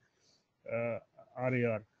SD and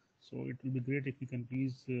RAR. So it will be great if you can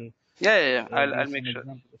please Yeah. I'll give make some sure.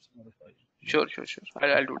 example of scenario 5. Sure.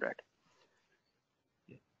 I'll do that.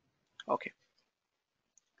 Yeah. Okay.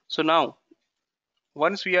 So now,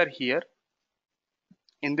 once we are here,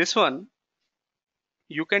 in this one,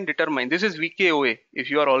 you can determine, this is VKOA. If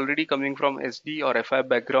you are already coming from SD or FI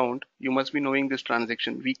background, you must be knowing this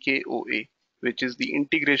transaction VKOA, which is the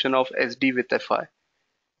integration of SD with FI,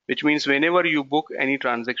 which means whenever you book any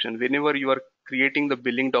transaction, whenever you are creating the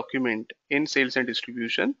billing document in sales and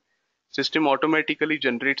distribution, system automatically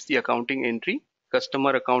generates the accounting entry,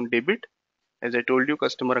 customer account debit. As I told you,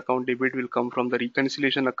 customer account debit will come from the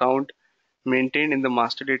reconciliation account maintained in the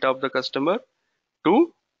master data of the customer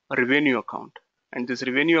to a revenue account. And this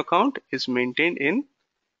revenue account is maintained in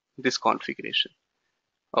this configuration.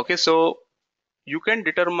 Okay, so you can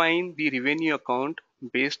determine the revenue account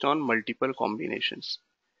based on multiple combinations.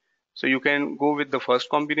 So you can go with the first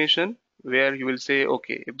combination where you will say,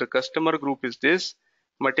 okay, if the customer group is this,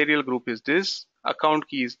 material group is this, account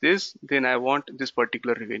key is this, then I want this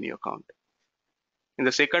particular revenue account. In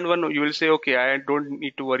the second one, you will say, okay, I don't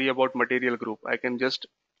need to worry about material group. I can just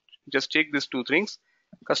check these two things,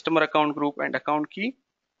 customer account group and account key.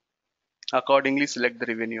 Accordingly, select the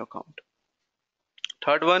revenue account.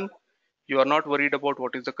 Third one, you are not worried about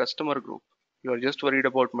what is the customer group. You are just worried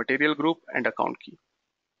about material group and account key.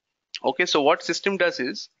 Okay, so what system does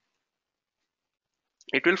is,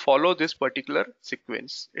 it will follow this particular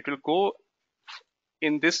sequence. It will go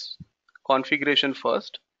in this configuration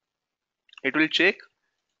first. It will check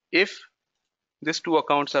if these two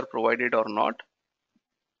accounts are provided or not.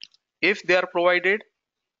 If they are provided,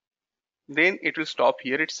 then it will stop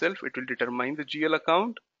here itself. It will determine the GL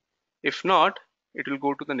account. If not, it will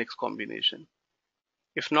go to the next combination.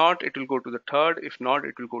 If not, it will go to the third. If not,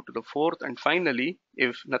 it will go to the fourth. And finally,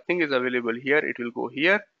 if nothing is available here, it will go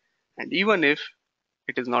here. And even if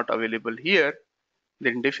it is not available here,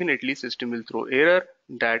 then definitely system will throw error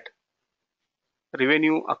that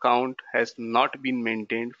revenue account has not been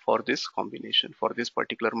maintained for this combination, for this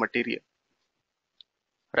particular material,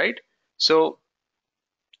 right? So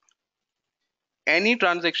any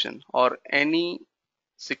transaction or any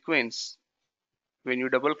sequence, when you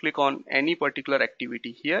double click on any particular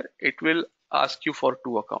activity here, it will ask you for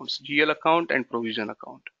two accounts, GL account and provision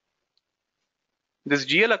account. This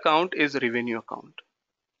GL account is revenue account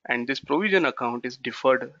and this provision account is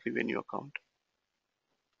deferred revenue account.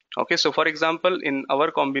 Okay, so for example, in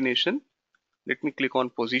our combination, let me click on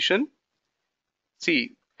position.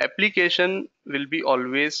 See, application will be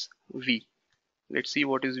always V. Let's see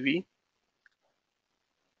what is V.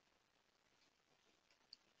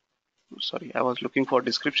 Sorry, I was looking for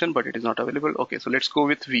description, but it is not available. Okay, so let's go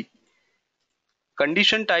with V.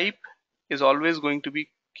 Condition type is always going to be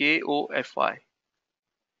KOFI.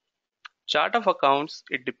 Chart of accounts,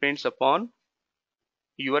 it depends upon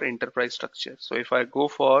your enterprise structure. So if I go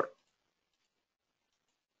for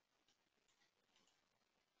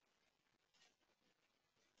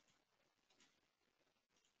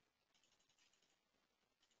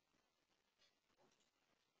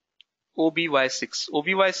OBY6,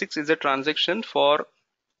 OBY6 is a transaction for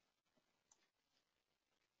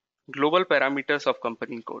global parameters of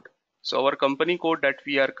company code. So our company code that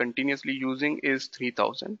we are continuously using is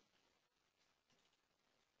 3000.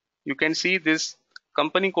 You can see this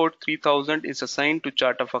company code 3000 is assigned to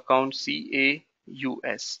chart of account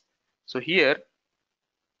CAUS. So here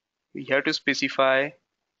we have to specify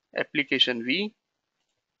application V,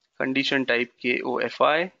 condition type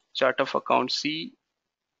KOFI, chart of account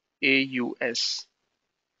CAUS.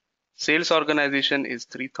 Sales organization is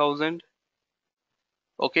 3000.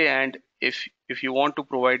 Okay, and if you want to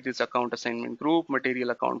provide this account assignment group,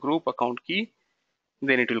 material account group, account key,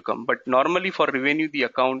 then it will come. But normally for revenue, the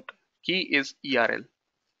account key is ERL.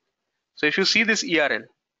 So if you see this ERL,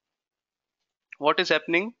 what is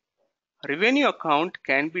happening? Revenue account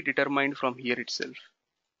can be determined from here itself,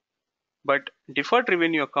 but deferred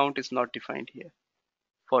revenue account is not defined here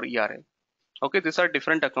for ERL. Okay, these are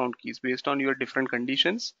different account keys based on your different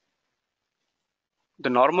conditions. The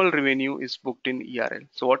normal revenue is booked in ERL.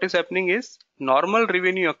 So what is happening is normal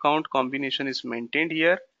revenue account combination is maintained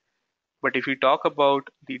here, but if we talk about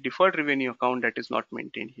the deferred revenue account, that is not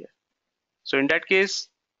maintained here. So in that case,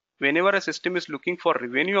 whenever a system is looking for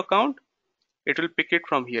revenue account, it will pick it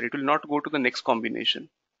from here. It will not go to the next combination.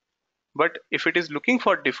 But if it is looking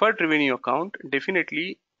for deferred revenue account,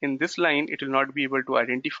 definitely in this line, it will not be able to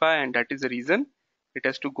identify, and that is the reason it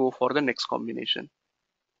has to go for the next combination.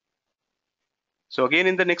 So again,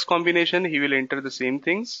 in the next combination, he will enter the same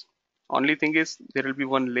things. Only thing is there will be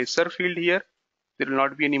one lesser field here. There will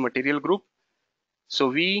not be any material group. So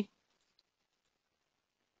V,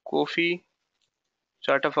 Kofi,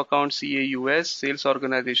 chart of account CAUS, sales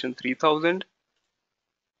organization 3000.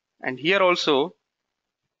 And here also,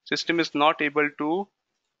 system is not able to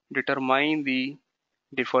determine the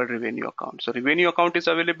deferred revenue account. So revenue account is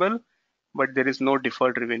available, but there is no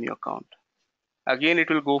deferred revenue account. Again, it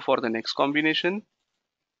will go for the next combination.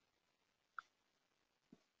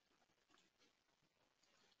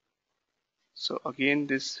 So again,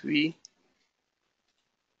 this V,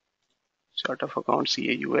 chart of account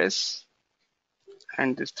CAUS,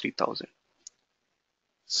 and this 3000.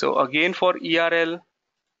 So again, for ERL,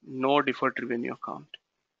 no deferred revenue account.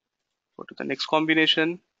 Go to the next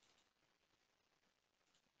combination.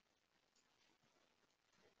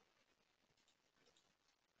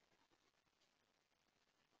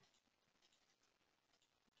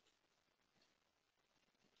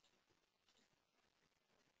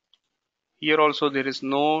 Here also there is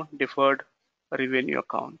no deferred revenue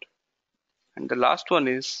account. And the last one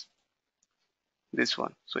is this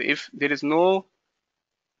one. So if there is no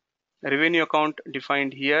revenue account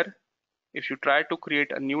defined here, if you try to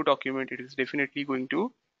create a new document, it is definitely going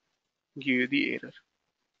to give you the error.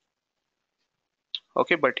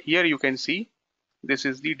 Okay, but here you can see this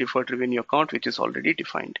is the deferred revenue account which is already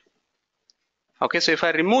defined. Okay, so if I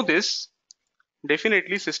remove this,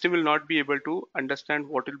 definitely system will not be able to understand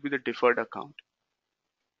what will be the deferred account.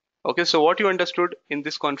 Okay, so what you understood in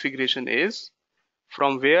this configuration is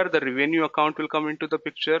from where the revenue account will come into the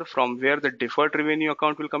picture, from where the deferred revenue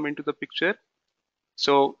account will come into the picture.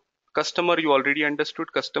 So customer, you already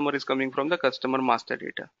understood, customer is coming from the customer master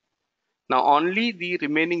data. Now only the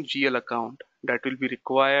remaining GL account that will be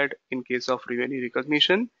required in case of revenue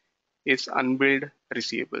recognition is unbilled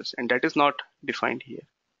receivables, and that is not defined here.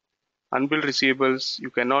 Unbilled receivables you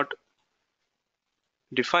cannot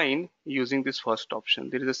define using this first option.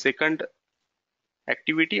 There is a second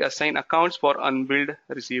activity assign accounts for unbilled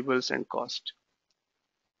receivables and cost.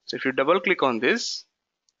 So if you double click on this,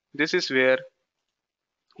 this is where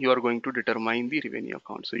you are going to determine the revenue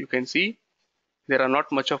account. So you can see there are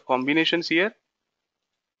not much of combinations here.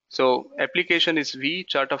 So application is V,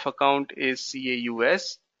 chart of account is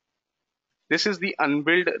CAUS. This is the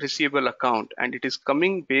unbilled receivable account and it is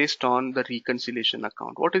coming based on the reconciliation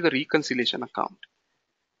account. What is the reconciliation account?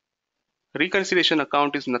 Reconciliation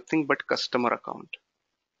account is nothing but customer account.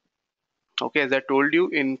 Okay, as I told you,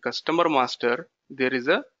 in customer master, there is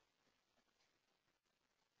a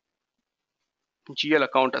GL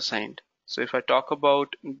account assigned. So if I talk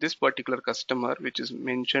about this particular customer, which is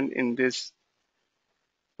mentioned in this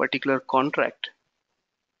particular contract,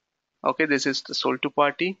 okay, this is the sold to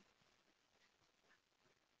party.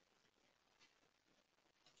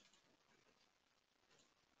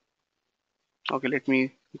 Okay, let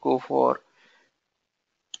me go for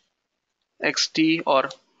XT or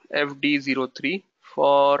FD03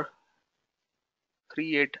 for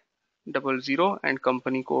 3800 and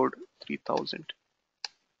company code 3000.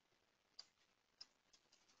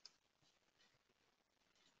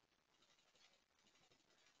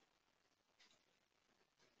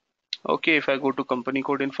 Okay, if I go to company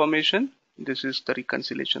code information, this is the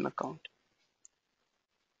reconciliation account.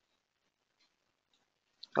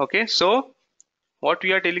 Okay, so what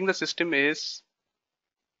we are telling the system is,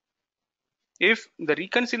 if the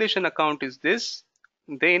reconciliation account is this,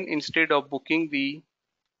 then instead of booking the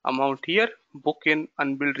amount here, book in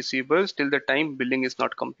unbilled receivables till the time billing is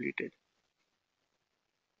not completed.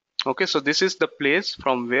 Okay, so this is the place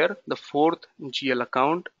from where the fourth GL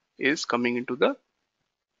account is coming into the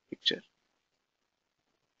picture.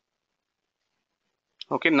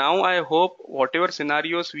 Okay, now I hope whatever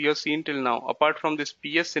scenarios we have seen till now, apart from this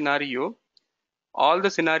PS scenario, all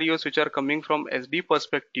the scenarios which are coming from SD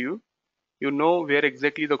perspective, you know where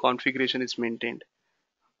exactly the configuration is maintained.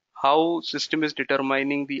 How system is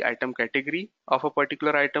determining the item category of a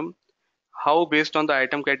particular item, how based on the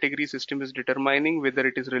item category system is determining whether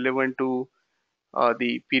it is relevant to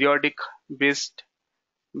the periodic based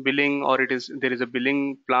billing or there is a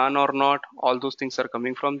billing plan or not. All those things are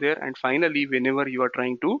coming from there. And finally, whenever you are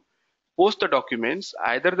trying to post the documents,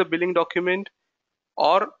 either the billing document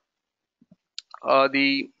or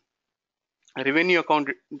the revenue account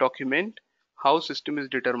document, how system is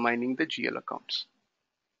determining the GL accounts.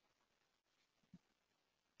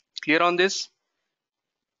 Clear on this?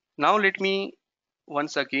 Now let me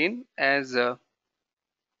once again, as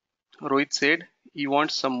Rohit said, he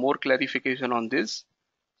wants some more clarification on this.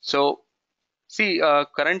 So see,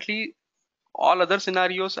 currently all other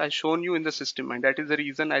scenarios I've shown you in the system, and that is the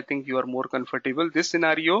reason I think you are more comfortable. This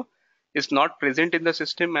scenario is not present in the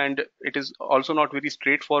system, and it is also not very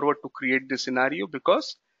straightforward to create this scenario,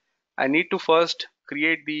 because I need to first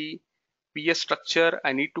create the PS structure,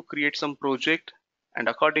 I need to create some project, and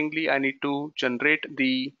accordingly I need to generate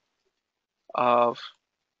the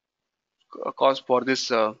cost for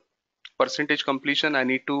this percentage completion. I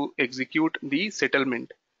need to execute the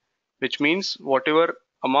settlement, which means whatever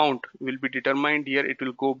amount will be determined here, it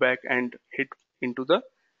will go back and hit into the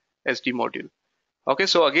SD module. Okay,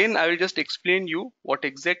 so again I will just explain you what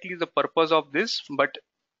exactly is the purpose of this, but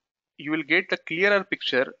you will get a clearer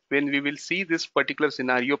picture when we will see this particular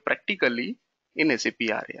scenario practically in SAP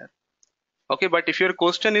RAR. Okay, but if your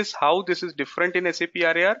question is how this is different in SAP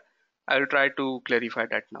RAR, I will try to clarify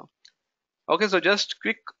that now. Okay, so just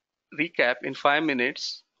quick recap in 5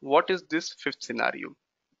 minutes. What is this fifth scenario?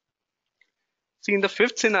 See, in the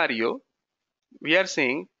fifth scenario, we are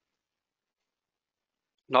saying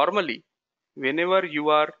normally whenever you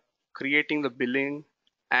are creating the billing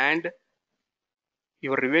and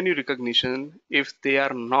your revenue recognition, if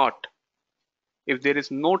there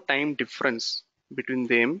is no time difference between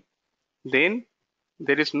them, then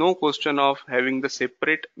there is no question of having the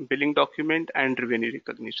separate billing document and revenue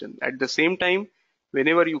recognition. At the same time,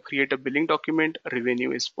 whenever you create a billing document,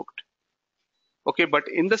 revenue is booked. Okay, but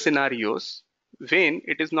in the scenarios when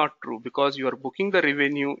it is not true, because you are booking the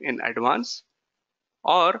revenue in advance,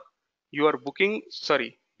 or you are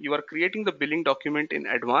creating the billing document in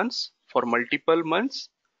advance for multiple months,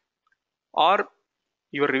 or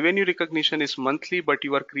your revenue recognition is monthly but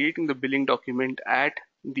you are creating the billing document at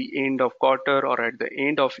the end of quarter or at the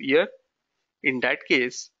end of year. In that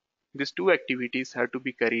case, these two activities have to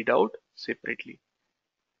be carried out separately.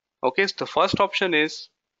 Okay, so the first option is,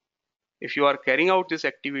 if you are carrying out these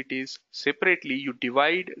activities separately, you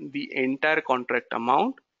divide the entire contract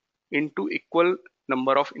amount into equal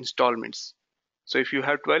number of installments. So if you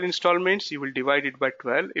have 12 installments, you will divide it by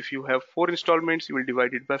 12. If you have 4 installments, you will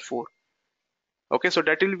divide it by 4. Okay, so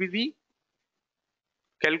that will be the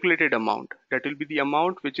calculated amount. That will be the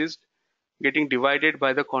amount which is getting divided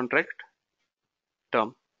by the contract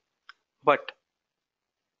term. But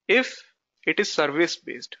if it is service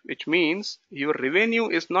based, which means your revenue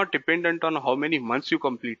is not dependent on how many months you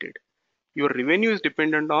completed. Your revenue is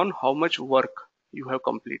dependent on how much work you have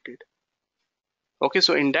completed. Okay,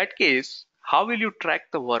 so in that case, how will you track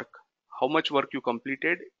the work? How much work you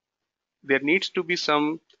completed? There needs to be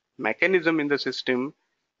some mechanism in the system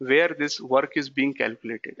where this work is being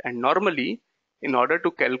calculated. And normally, in order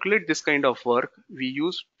to calculate this kind of work, we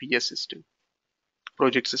use PS system,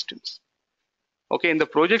 project systems. Okay, in the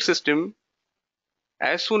project system,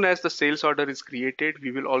 as soon as the sales order is created,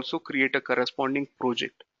 we will also create a corresponding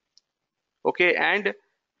project. Okay, and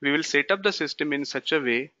we will set up the system in such a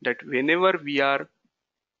way that whenever we are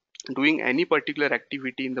doing any particular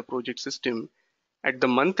activity in the project system, at the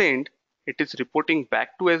month end, it is reporting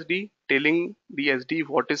back to SD, telling the SD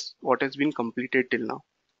what has been completed till now.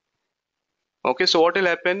 Okay, so what will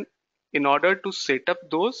happen? In order to set up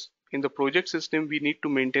those in the project system, we need to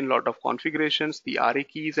maintain a lot of configurations, the RA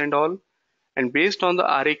keys and all. And based on the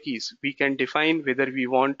RA keys, we can define whether we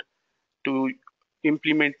want to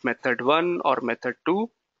implement method 1 or method 2.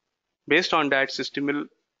 Based on that, system will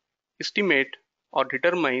estimate or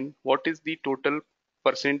determine what is the total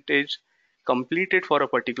percentage completed for a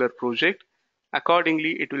particular project.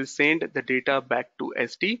 Accordingly, it will send the data back to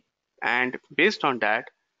SD, and based on that,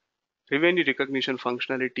 revenue recognition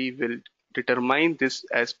functionality will determine this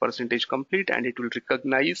as percentage complete, and it will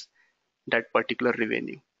recognize that particular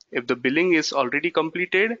revenue. If the billing is already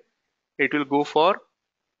completed, it will go for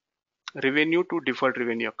revenue to deferred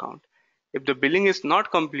revenue account. If the billing is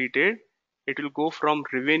not completed, it will go from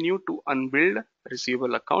revenue to unbilled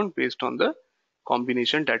receivable account based on the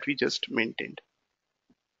combination that we just maintained.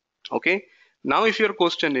 Okay. Now, if your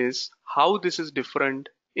question is how this is different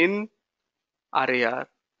in RAR,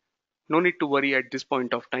 no need to worry at this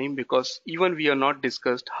point of time, because even we have not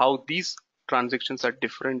discussed how these transactions are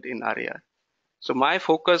different in RAR. So my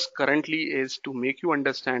focus currently is to make you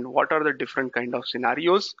understand what are the different kind of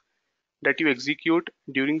scenarios that you execute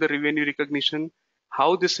during the revenue recognition,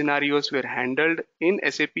 how the scenarios were handled in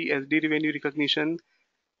SAP SD revenue recognition.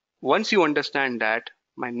 Once you understand that,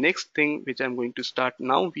 my next thing which I'm going to start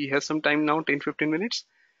now, we have some time now, 10-15 minutes.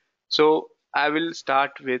 So I will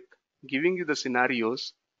start with giving you the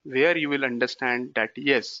scenarios where you will understand that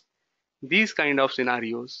yes, these kind of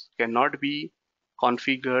scenarios cannot be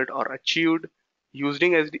configured or achieved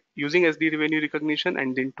using SD revenue recognition.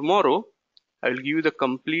 And then tomorrow I will give you the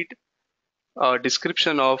complete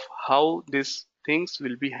description of how these things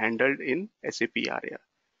will be handled in SAP RAR.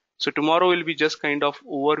 So tomorrow will be just kind of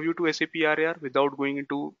overview to SAP RAR without going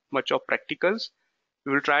into much of practicals.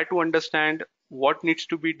 We will try to understand what needs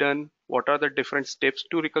to be done, what are the different steps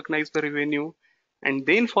to recognize the revenue, and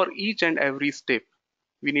then for each and every step,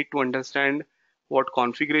 we need to understand what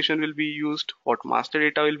configuration will be used, what master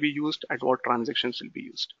data will be used, and what transactions will be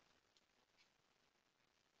used.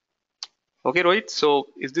 Okay, Rohit, so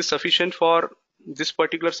is this sufficient for this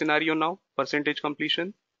particular scenario now, percentage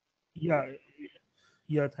completion? Yeah,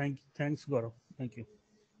 yeah. Thanks, Gaurav. Thank you.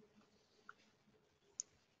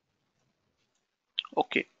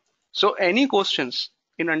 Okay, so any questions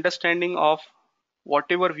in understanding of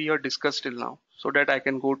whatever we have discussed till now, so that I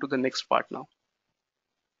can go to the next part now.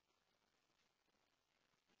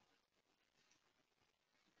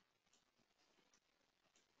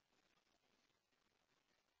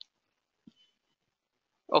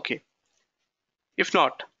 Okay, if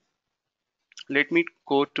not, let me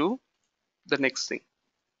go to the next thing.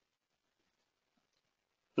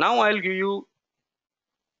 Now I'll give you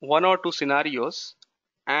one or two scenarios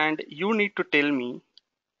and you need to tell me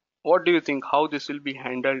what do you think how this will be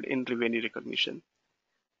handled in revenue recognition.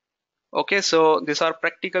 Okay, so these are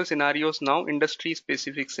practical scenarios now, industry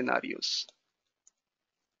specific scenarios.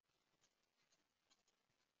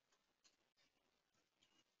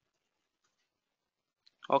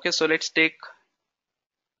 Okay, so let's take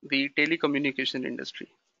the telecommunication industry.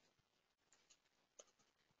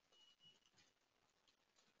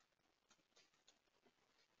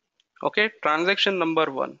 Okay, transaction number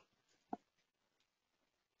 1.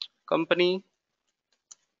 Company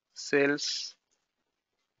sells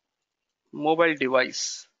mobile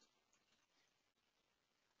device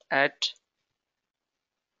at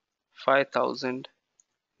 $5,000.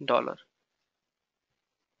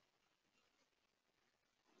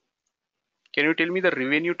 Can you tell me the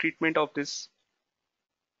revenue treatment of this?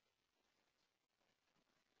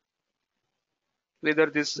 Whether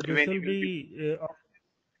this revenue will be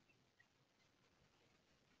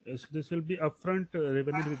This will be upfront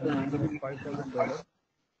revenue recognition of $5,000.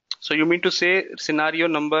 So you mean to say scenario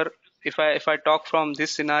number, if I talk from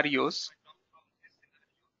these scenarios,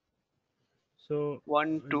 So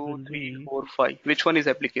 1, it 2, will 3, be 4, 5, which one is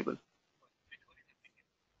applicable?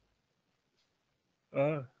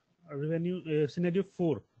 revenue scenario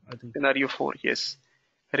 4, I think. Scenario 4, yes.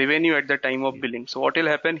 Revenue at the time of Yeah. billing. So what will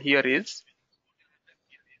happen here is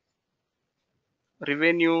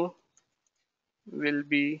revenue will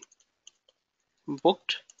be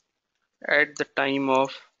booked at the time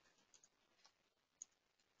of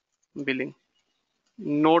billing.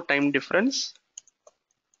 No time difference.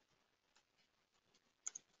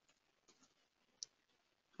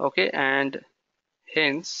 Okay, and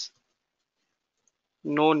hence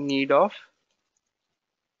no need of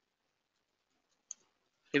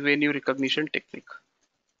revenue recognition technique.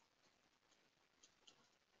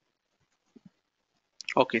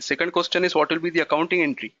 Okay, second question is what will be the accounting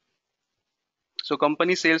entry? So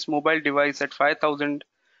company sells mobile device at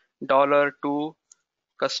 $5,000 to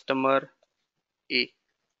customer A.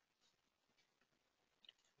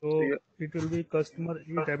 So So it will be customer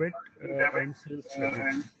A debit and sales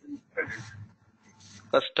credit.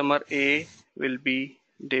 customer A will be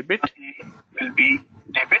debit.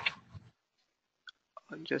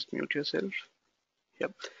 Just mute yourself.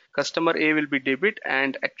 Yep. Customer A will be debit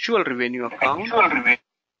and actual revenue account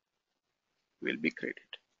will be credit.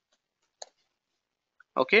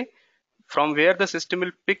 Okay. From where the system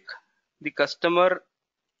will pick the customer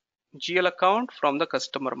GL account? From the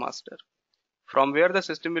customer master. From where the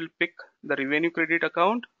system will pick the revenue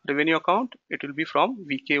account, it will be from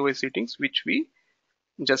VKOA settings, which we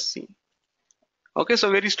just seen. Okay, so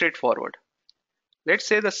very straightforward. Let's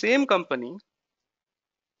say the same company.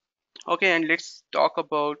 Okay, and let's talk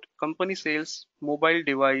about company sales mobile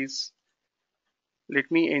device. Let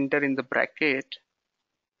me enter in the bracket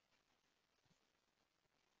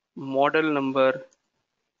model number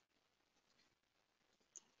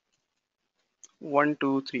 1,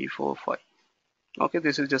 2, 3, 4, 5. Okay,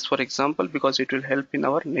 this is just for example because it will help in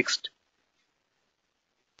our next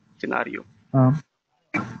scenario.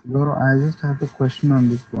 Gaurav, I just have a question on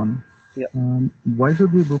this one. Yeah. Why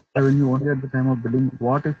should we book revenue only at the time of billing?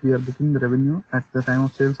 What if we are booking the revenue at the time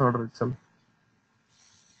of sales order itself?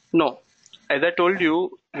 No, as I told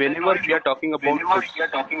you, whenever we are talking about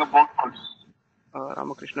goods.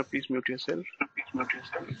 Ramakrishna, please mute yourself.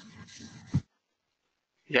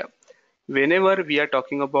 Yeah. Whenever we are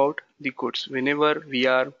talking about the goods, whenever we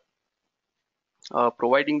are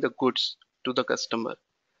providing the goods to the customer,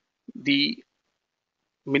 the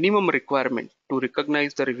minimum requirement to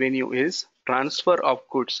recognize the revenue is transfer of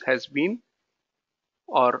goods has been,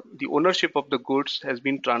 or the ownership of the goods has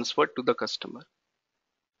been transferred to the customer.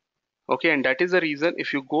 Okay, and that is the reason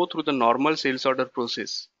if you go through the normal sales order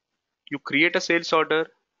process, you create a sales order,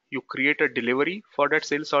 you create a delivery for that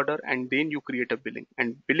sales order, and then you create a billing.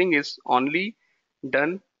 And billing is only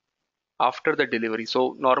done after the delivery.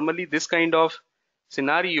 So normally this kind of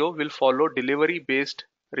scenario will follow delivery based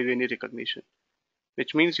revenue recognition,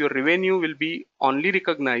 which means your revenue will be only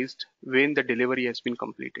recognized when the delivery has been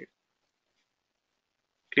completed.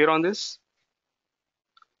 Clear on this?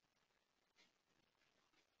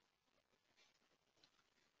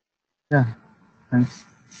 Yeah, thanks.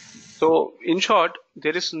 So in short,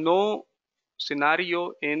 there is no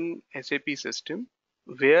scenario in SAP system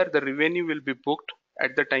where the revenue will be booked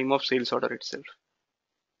at the time of sales order itself.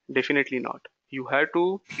 Definitely not. You have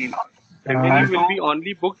to, revenue will be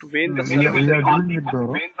only booked when the we are service. doing it,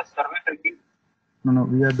 Gaurav. No,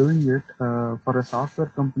 we are doing it for a software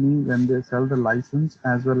company when they sell the license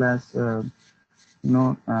as well as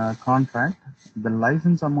contract. The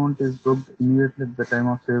license amount is booked immediately at the time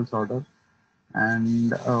of sales order,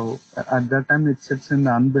 and at that time it sits in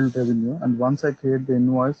the unbilled revenue. And once I create the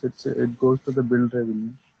invoice, it goes to the billed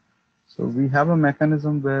revenue. So we have a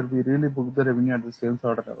mechanism where we really book the revenue at the sales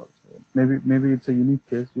order level. So maybe it's a unique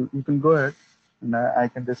case. You can go ahead, and I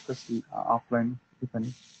can discuss offline if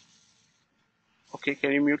any. Okay,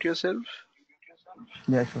 can you mute yourself?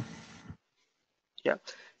 Yeah, sure. Yeah.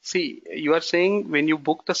 See, you are saying when you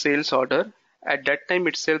book the sales order, at that time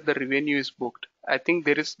itself the revenue is booked. I think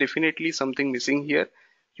there is definitely something missing here.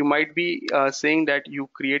 You might be saying that you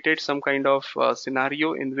created some kind of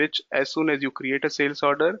scenario in which as soon as you create a sales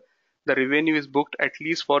order, the revenue is booked at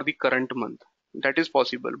least for the current month. That is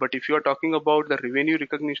possible. But if you are talking about the revenue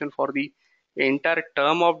recognition for the entire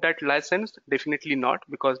term of that license, definitely not,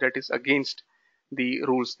 because that is against the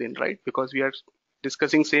rules then, right? Because we are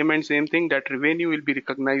discussing same thing, that revenue will be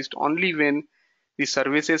recognized only when the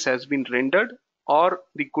services has been rendered or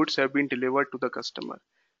the goods have been delivered to the customer.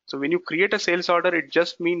 So when you create a sales order, it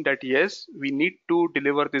just means that yes, we need to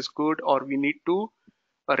deliver this good, or we need to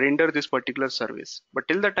render this particular service. But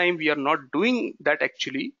till the time we are not doing that,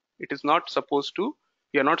 actually, it is not supposed to,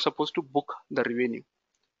 we are not supposed to book the revenue.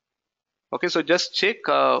 Okay, so just check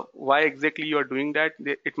why exactly you are doing that.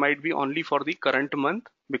 It might be only for the current month,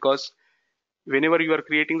 because whenever you are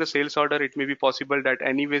creating the sales order, it may be possible that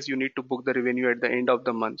anyways you need to book the revenue at the end of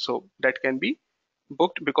the month. So that can be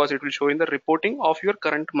booked because it will show in the reporting of your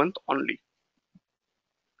current month only.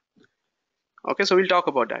 Okay, so we'll talk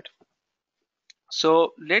about that.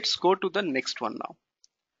 So let's go to the next one now.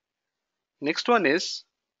 Next one is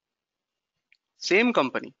same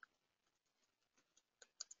company.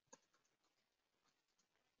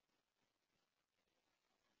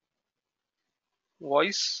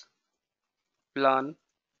 Voice plan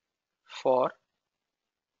for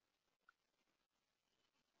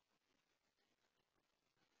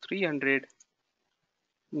 $300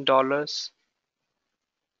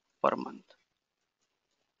 per month.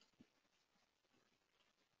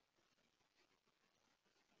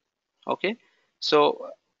 Okay, so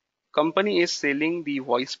company is selling the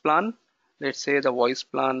voice plan. Let's say the voice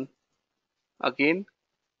plan, again,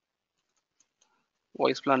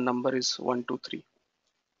 voice plan number is 123.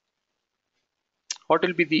 What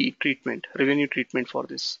will be the treatment, revenue treatment for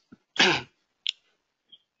this?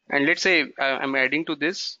 And let's say I'm adding to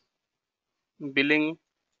this billing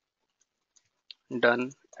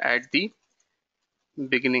done at the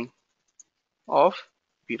beginning of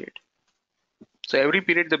period. So every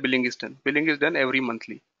period the billing is done. Billing is done every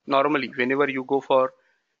monthly. Normally, whenever you go for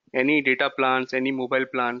any data plans, any mobile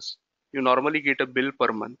plans, you normally get a bill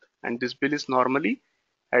per month, and this bill is normally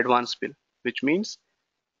advance bill, which means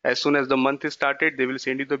as soon as the month is started, they will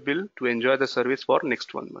send you the bill to enjoy the service for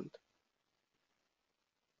next 1 month.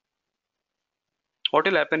 What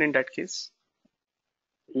will happen in that case?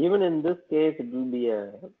 Even in this case, it will be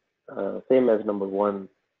same as number one,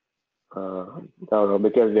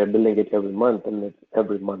 because we are billing it every month, and it's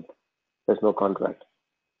every month. There's no contract,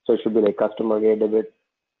 so it should be like customer A debit,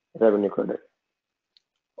 revenue credit.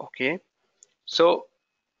 Okay, so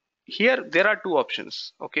here there are two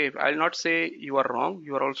options. Okay, I'll not say you are wrong,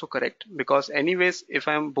 you are also correct, because anyways, if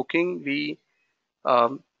I'm booking the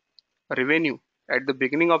um, revenue at the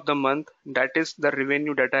beginning of the month, that is the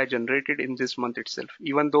revenue that I generated in this month itself,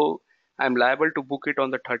 even though I'm liable to book it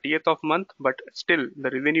on the 30th of month, but still the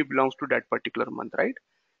revenue belongs to that particular month, right?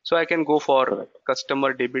 So I can go for Correct.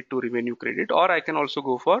 customer debit to revenue credit, or I can also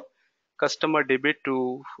go for customer debit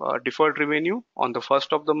to deferred revenue on the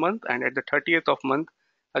first of the month, and at the 30th of month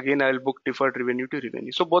again I will book deferred revenue to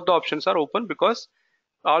revenue. So both the options are open because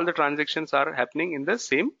all the transactions are happening in the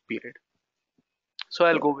same period. So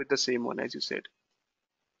I'll go with the same one as you said.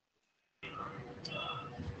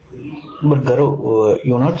 But Gaurav,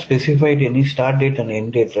 you not specified any start date and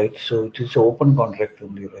end date, right? So it is an open contract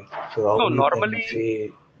only, right? So No, how you can normally,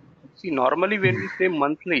 say? see, normally when we say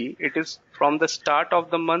monthly, it is from the start of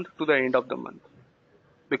the month to the end of the month.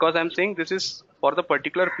 Because I'm saying this is for the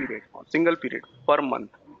particular period, or single period per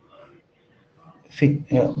month. See,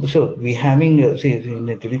 so we having see in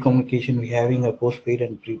the telecommunication we having a postpaid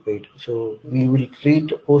and prepaid. So we will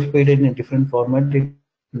treat postpaid in a different format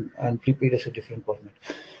and prepaid as a different format.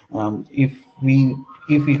 If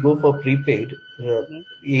we go for prepaid, Mhm.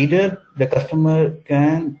 either the customer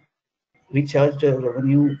can recharge the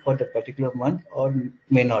revenue for the particular month or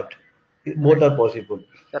may not. Both are Right, possible.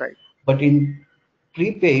 right. But in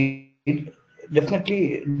prepaid,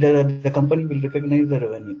 definitely the company will recognize the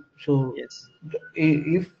revenue. So Yes.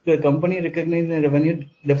 if the company recognizes the revenue,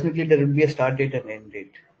 definitely there will be a start date and end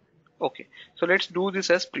date. Okay. So let's do this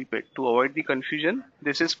as prepaid to avoid the confusion.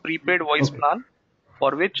 This is prepaid voice Okay. plan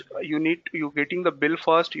for which you getting the bill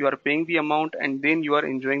first, you are paying the amount, and then you are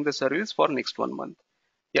enjoying the service for next 1 month.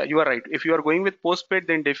 Yeah, you are right. If you are going with postpaid,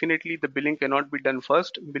 then definitely the billing cannot be done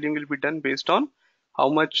first. Billing will be done based on how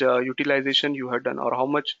much utilization you have done, or how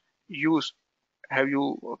much use have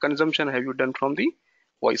you consumption have you done from the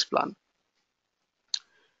voice plan.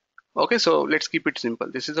 Okay, so let's keep it simple.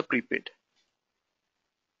 This is a prepaid.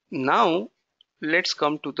 Now let's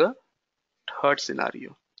come to the third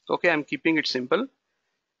scenario. Okay, I'm keeping it simple.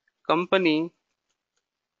 Company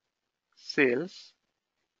sales,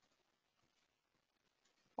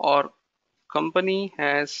 or company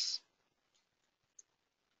has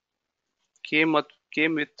came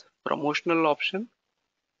with promotional option.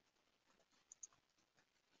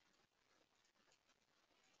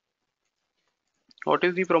 What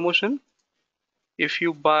is the promotion? If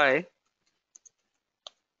you buy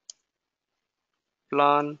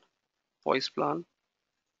plan, voice plan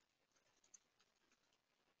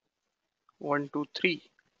 123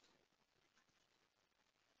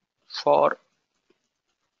 for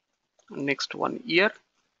next 1 year,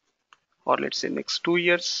 or let's say next 2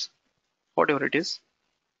 years, whatever it is,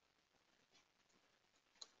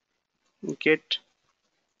 get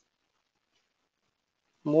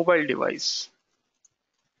mobile device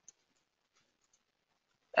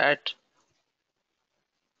at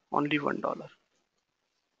only $1.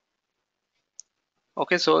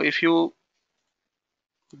 Okay, so if you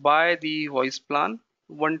buy the voice plan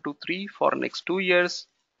 1 to 3 for next 2 years,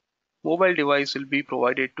 mobile device will be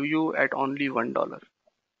provided to you at only $1.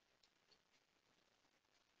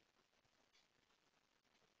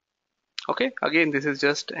 Okay, again, this is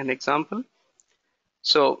just an example.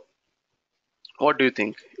 So what do you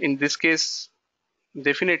think? In this case,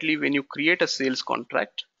 definitely when you create a sales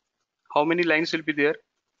contract, how many lines will be there?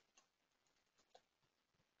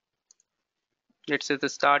 Let's say the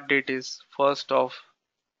start date is 1st of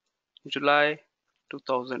July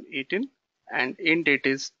 2018 and end date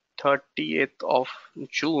is 30th of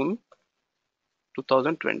June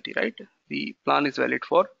 2020, right? The plan is valid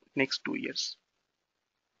for next 2 years.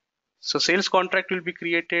 So sales contract will be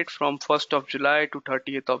created from 1st of July to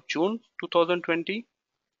 30th of June 2020.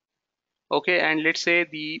 Okay, and let's say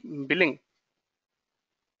the billing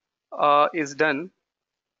is done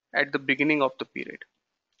at the beginning of the period,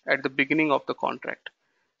 at the beginning of the contract.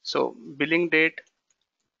 So billing date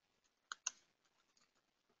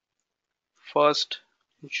 1st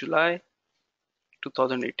July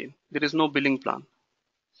 2018. There is no billing plan.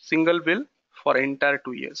 Single bill for entire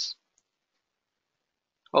 2 years.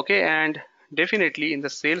 Okay, and definitely in the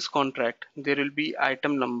sales contract there will be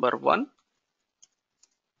item number 1,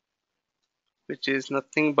 which is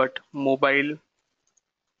nothing but mobile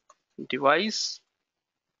device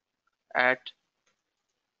at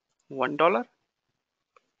 $1,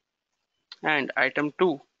 and item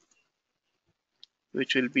 2,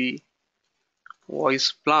 which will be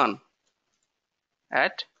voice plan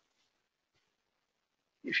at,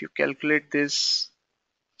 if you calculate this,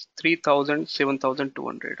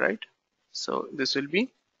 7,200, right? So this will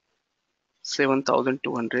be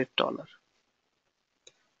 $7,200.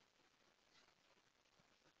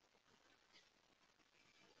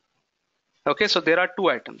 Okay, so there are 2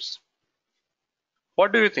 items.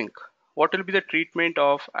 What do you think? What will be the treatment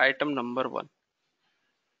of item number 1?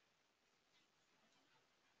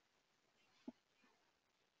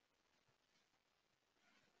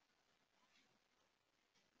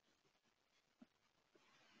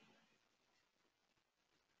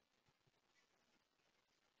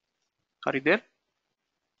 Are you there?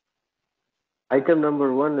 Item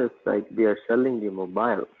number 1 is like we are selling the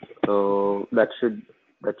mobile, so we should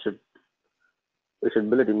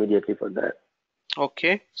bill it immediately for that.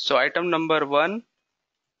 Okay, so item number 1,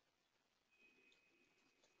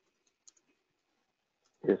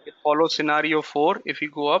 Yes. it follows scenario 4 if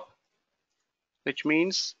you go up, which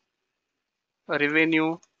means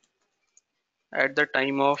revenue at the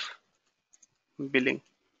time of billing.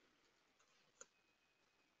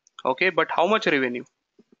 Okay, but how much revenue?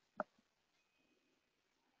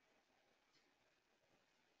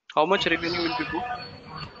 How much revenue will be booked?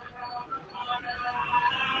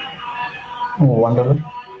 $1.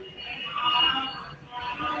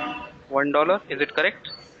 $1, is it correct?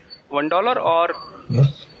 $1 or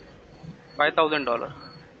Yes. $5,000?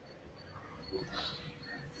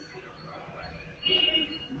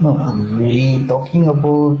 No, we talking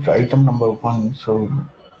about item number 1, so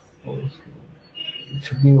it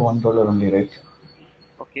should be $1 only, right?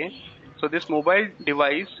 Okay, so this mobile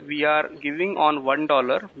device we are giving on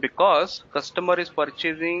 $1 because customer is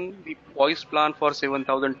purchasing the voice plan for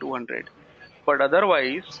 7,200. But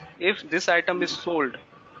otherwise, if this item is sold,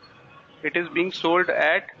 it is being sold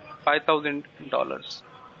at $5,000.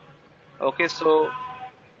 Okay, so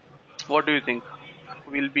what do you think?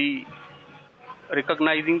 We'll be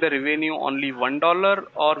recognizing the revenue only $1,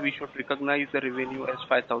 or we should recognize the revenue as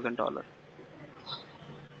 $5,000?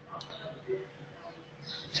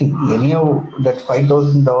 See, anyhow, that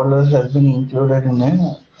 $5,000 has been included in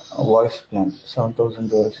a voice plan,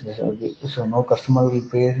 $7,000. So no customer will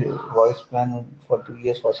pay a voice plan for 2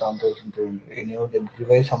 years for $7,200. Anyhow, the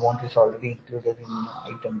device amount is already included in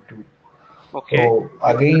item 2. Okay, So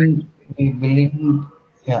again, we bill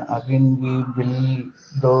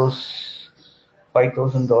those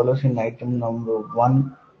 $5,000 in item number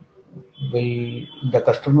 1. The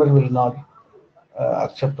customer will not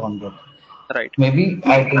accept on that? right. Maybe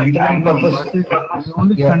at the interim That is purpose.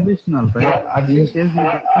 only Yeah. conditional, right? Yeah, at In least. case you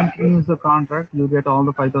discontinues the contract, you get all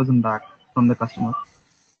the 5,000 back from the customer.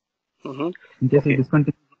 In case he Okay,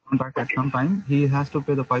 discontinues the contract at some time, he has to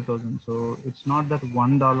pay the 5,000. So it's not that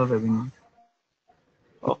 $1 revenue.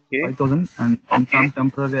 okay, 5,000 and in some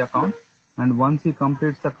temporary account, and once he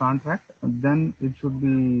completes the contract, then it should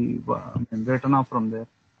be written off from there.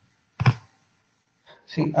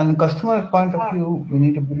 See, on customer point of view, we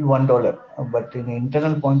need to bill $1. But in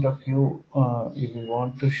internal point of view, if you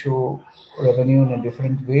want to show revenue in a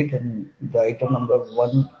different way, then the item number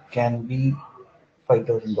 1 can be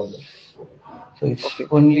 $5,000. So it's Okay.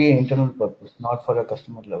 only internal purpose, not for a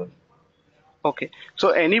customer level. Okay. So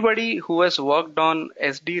anybody who has worked on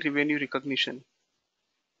SD revenue recognition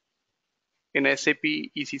in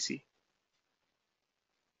SAP ECC,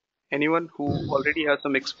 anyone who already has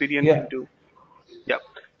some experience Yeah, into, yeah.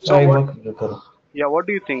 So I what, work with the curve. yeah, what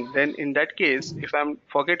do you think? Then in that case, if I'm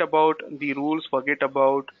forget about the rules, forget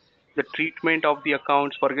about the treatment of the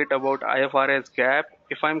accounts, forget about IFRS gap,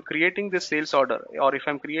 if I'm creating this sales order or if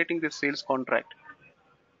I'm creating this sales contract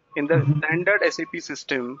in the standard SAP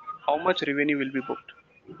system, how much revenue will be booked?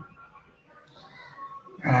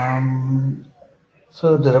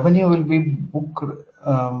 So the revenue will be booked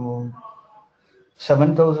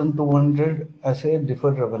 7,200 as a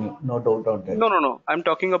deferred revenue, no doubt on that. No. I'm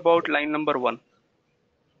talking about line number 1.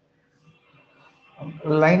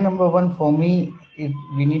 Line number 1 for me,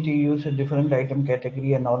 we need to use a different item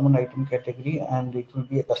category, a normal item category, and it will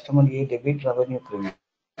be a customer A debit revenue credit.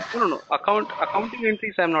 No. Accounting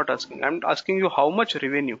entries I'm not asking. I'm asking you how much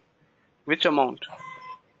revenue, which amount?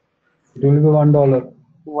 It will be $1.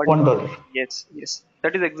 $1. Yes.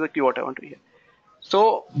 That is exactly what I want to hear.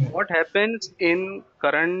 So Yeah. what happens in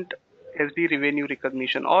current SD revenue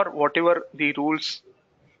recognition or whatever the rules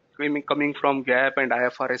coming from GAAP and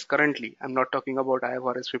IFRS currently, I'm not talking about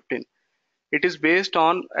IFRS 15. It is based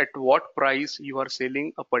on at what price you are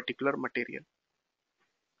selling a particular material.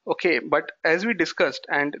 Okay, but as we discussed,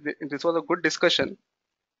 and this was a good discussion,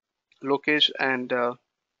 Lokesh and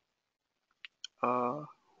who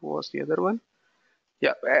was the other one?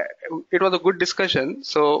 Yeah, it was a good discussion.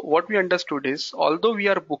 So what we understood is, although we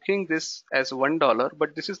are booking this as $1,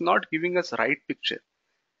 but this is not giving us right picture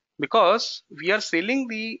because we are selling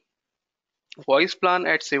the voice plan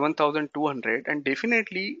at 7,200, and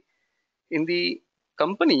definitely in the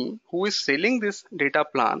company who is selling this data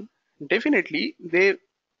plan, definitely they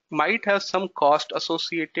might have some cost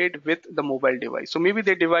associated with the mobile device. So maybe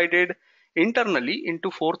they divided internally into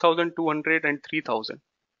 4,200 and 3,000.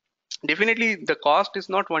 Definitely the cost is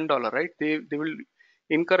not $1, right? They will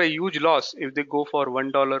incur a huge loss if they go for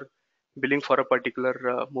 $1 billing for a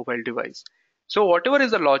particular mobile device. So whatever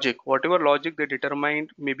logic they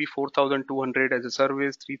determined, maybe 4,200 as a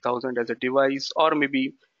service, 3,000 as a device, or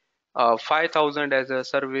maybe 5,000 as a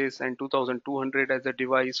service and 2,200 as a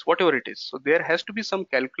device, whatever it is. So there has to be some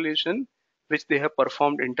calculation which they have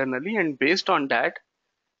performed internally, and based on that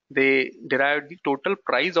they derived the total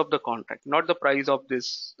price of the contract, not the price of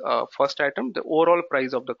this first item, the overall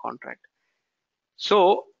price of the contract.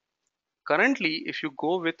 So currently, if you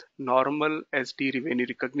go with normal SD revenue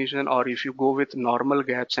recognition or if you go with normal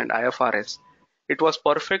gaps and IFRS, it was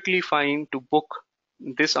perfectly fine to book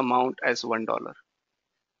this amount as $1.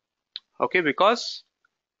 Okay, because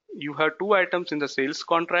you have two items in the sales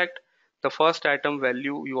contract. The first item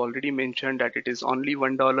value you already mentioned that it is only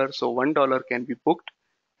 $1, so $1 can be booked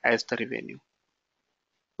as the revenue.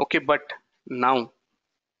 Okay, but now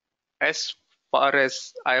as far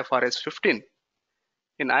as IFRS 15,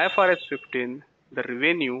 in IFRS 15, the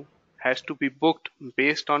revenue has to be booked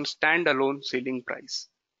based on standalone selling price.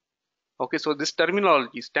 Okay, so this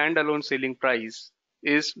terminology, standalone selling price,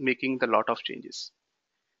 is making the lot of changes.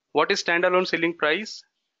 What is standalone selling price?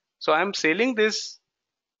 So I'm selling this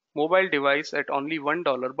mobile device at only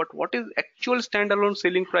 $1, but what is actual standalone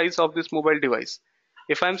selling price of this mobile device?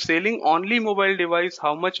 If I'm selling only mobile device,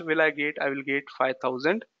 how much will I get? I will get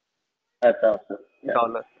 $5,000. 5,000. Yeah.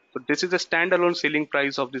 So this is the standalone selling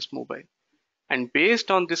price of this mobile. And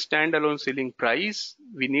based on this standalone selling price,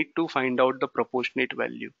 we need to find out the proportionate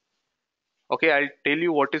value. Okay, I'll tell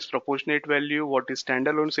you what is proportionate value, what is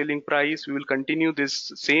standalone selling price. We will continue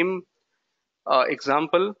this same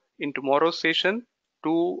example in tomorrow's session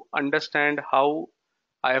to understand how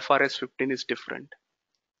IFRS 15 is different.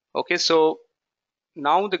 Okay, so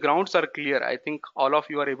now the grounds are clear. I think all of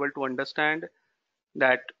you are able to understand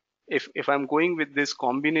that if I'm going with this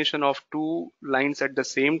combination of two lines at the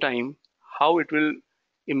same time, how it will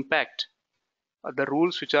impact the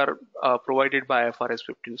rules which are provided by IFRS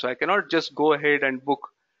 15. So I cannot just go ahead and book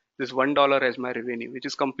this $1 as my revenue, which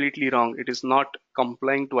is completely wrong. It is not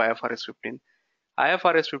complying to IFRS 15.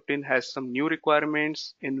 IFRS 15 has some new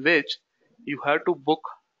requirements in which you have to book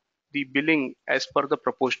the billing as per the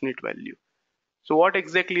proportionate value. So what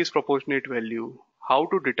exactly is proportionate value? How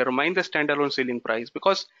to determine the standalone selling price?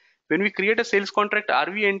 Because When we create a sales contract, are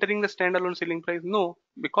we entering the standalone selling price? No,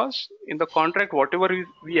 because in the contract, whatever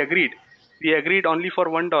we agreed only for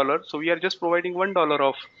 $1. So we are just providing $1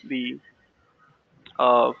 of the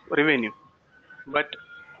revenue. But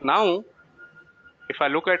now, if I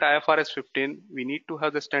look at IFRS 15, we need to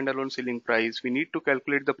have the standalone selling price. We need to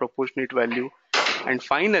calculate the proportionate value. And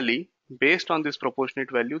finally, based on this proportionate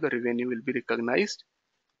value, the revenue will be recognized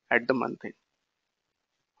at the month end.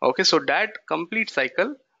 Okay, so that complete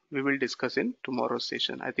cycle we will discuss in tomorrow's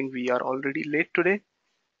session. I think we are already late today.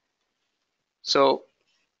 So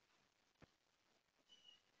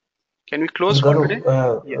can we close for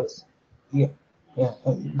Gaurav, today? Yes. yeah,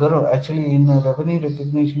 Gaurav, actually in revenue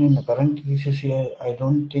recognition in the current cases here, I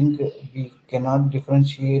don't think we cannot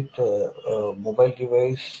differentiate mobile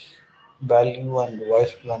device value and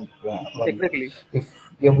voice plan one. Exactly. If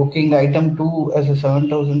you're booking item 2 as a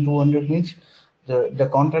 7,200 means the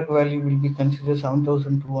contract value will be considered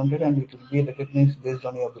 7,200 and it will be recognized based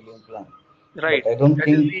on your billing plan. Right. But I don't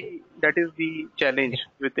think, That is the challenge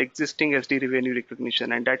yeah. with existing SD revenue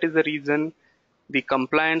recognition, and that is the reason the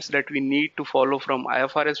compliance that we need to follow from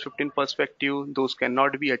IFRS 15 perspective, those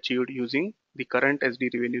cannot be achieved using the current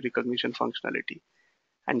SD revenue recognition functionality.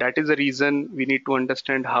 And that is the reason we need to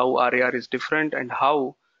understand how RAR is different and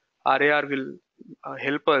how RAR will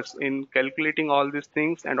help us in calculating all these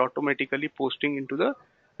things and automatically posting into the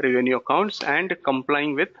revenue accounts and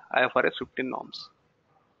complying with IFRS 15 norms.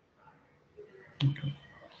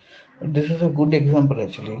 This is a good example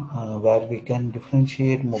actually, where we can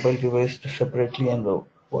differentiate mobile device separately and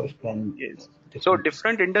voice plan Yes. So differently.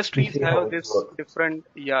 different We industries see how have it this works.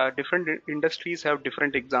 different industries have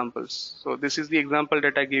different examples. So this is the example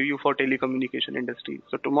that I gave you for telecommunication industry.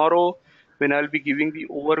 So tomorrow, when I'll be giving the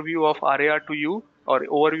overview of RAR to you or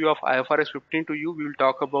overview of IFRS 15 to you, we will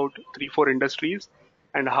talk about 3-4 industries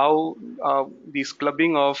and how this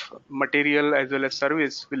clubbing of material as well as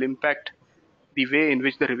service will impact the way in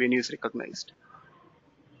which the revenue is recognized.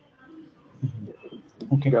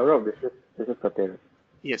 Okay. Gaurav, this is Satyar. It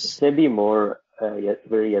Yes. may be more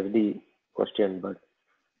very SD question, but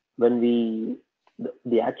when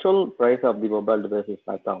the actual price of the mobile device is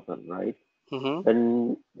 5,000, right?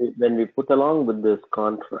 Mm-hmm. When we put along with this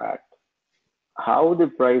contract, how the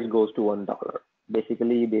price goes to $1?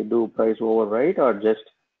 Basically, they do price override or just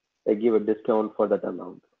they give a discount for that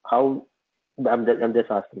amount. How I'm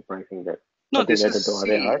just asking pricing that. No, Nothing this related is to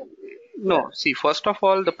RAR. Yeah. see, first of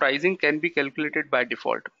all, the pricing can be calculated by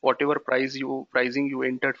default. Whatever pricing you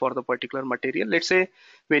entered for the particular material. Let's say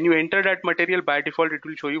when you enter that material by default, it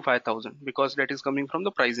will show you 5,000 because that is coming from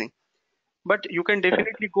the pricing. But you can Correct.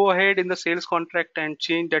 definitely go ahead in the sales contract and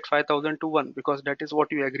change that 5,000 to 1 because that is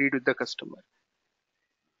what you agreed with the customer.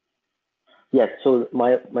 Yes. So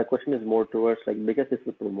my question is more towards like because it's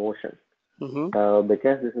a promotion. Mm-hmm.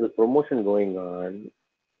 Because this is a promotion going on,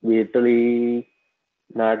 we literally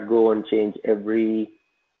not go and change every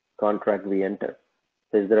contract we enter.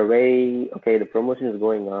 So is there a way, okay, the promotion is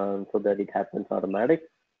going on so that it happens automatic?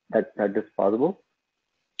 That is possible?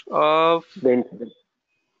 Then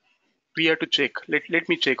We have to check. Let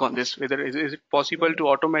me check on this. Whether is it possible to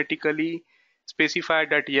automatically specify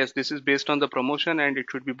that yes, this is based on the promotion and it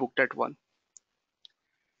should be booked at 1.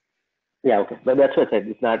 yeah, okay. But that's what I said.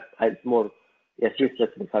 It's not, it's more, yes, Sure. it's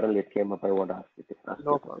just suddenly it came up. I want to ask you.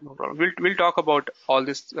 No problem. No problem. We'll talk about all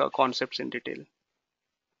these concepts in detail.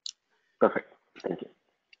 Perfect. Thank you.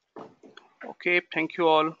 Okay. Thank you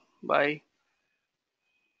all. Bye.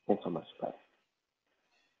 Thanks so much.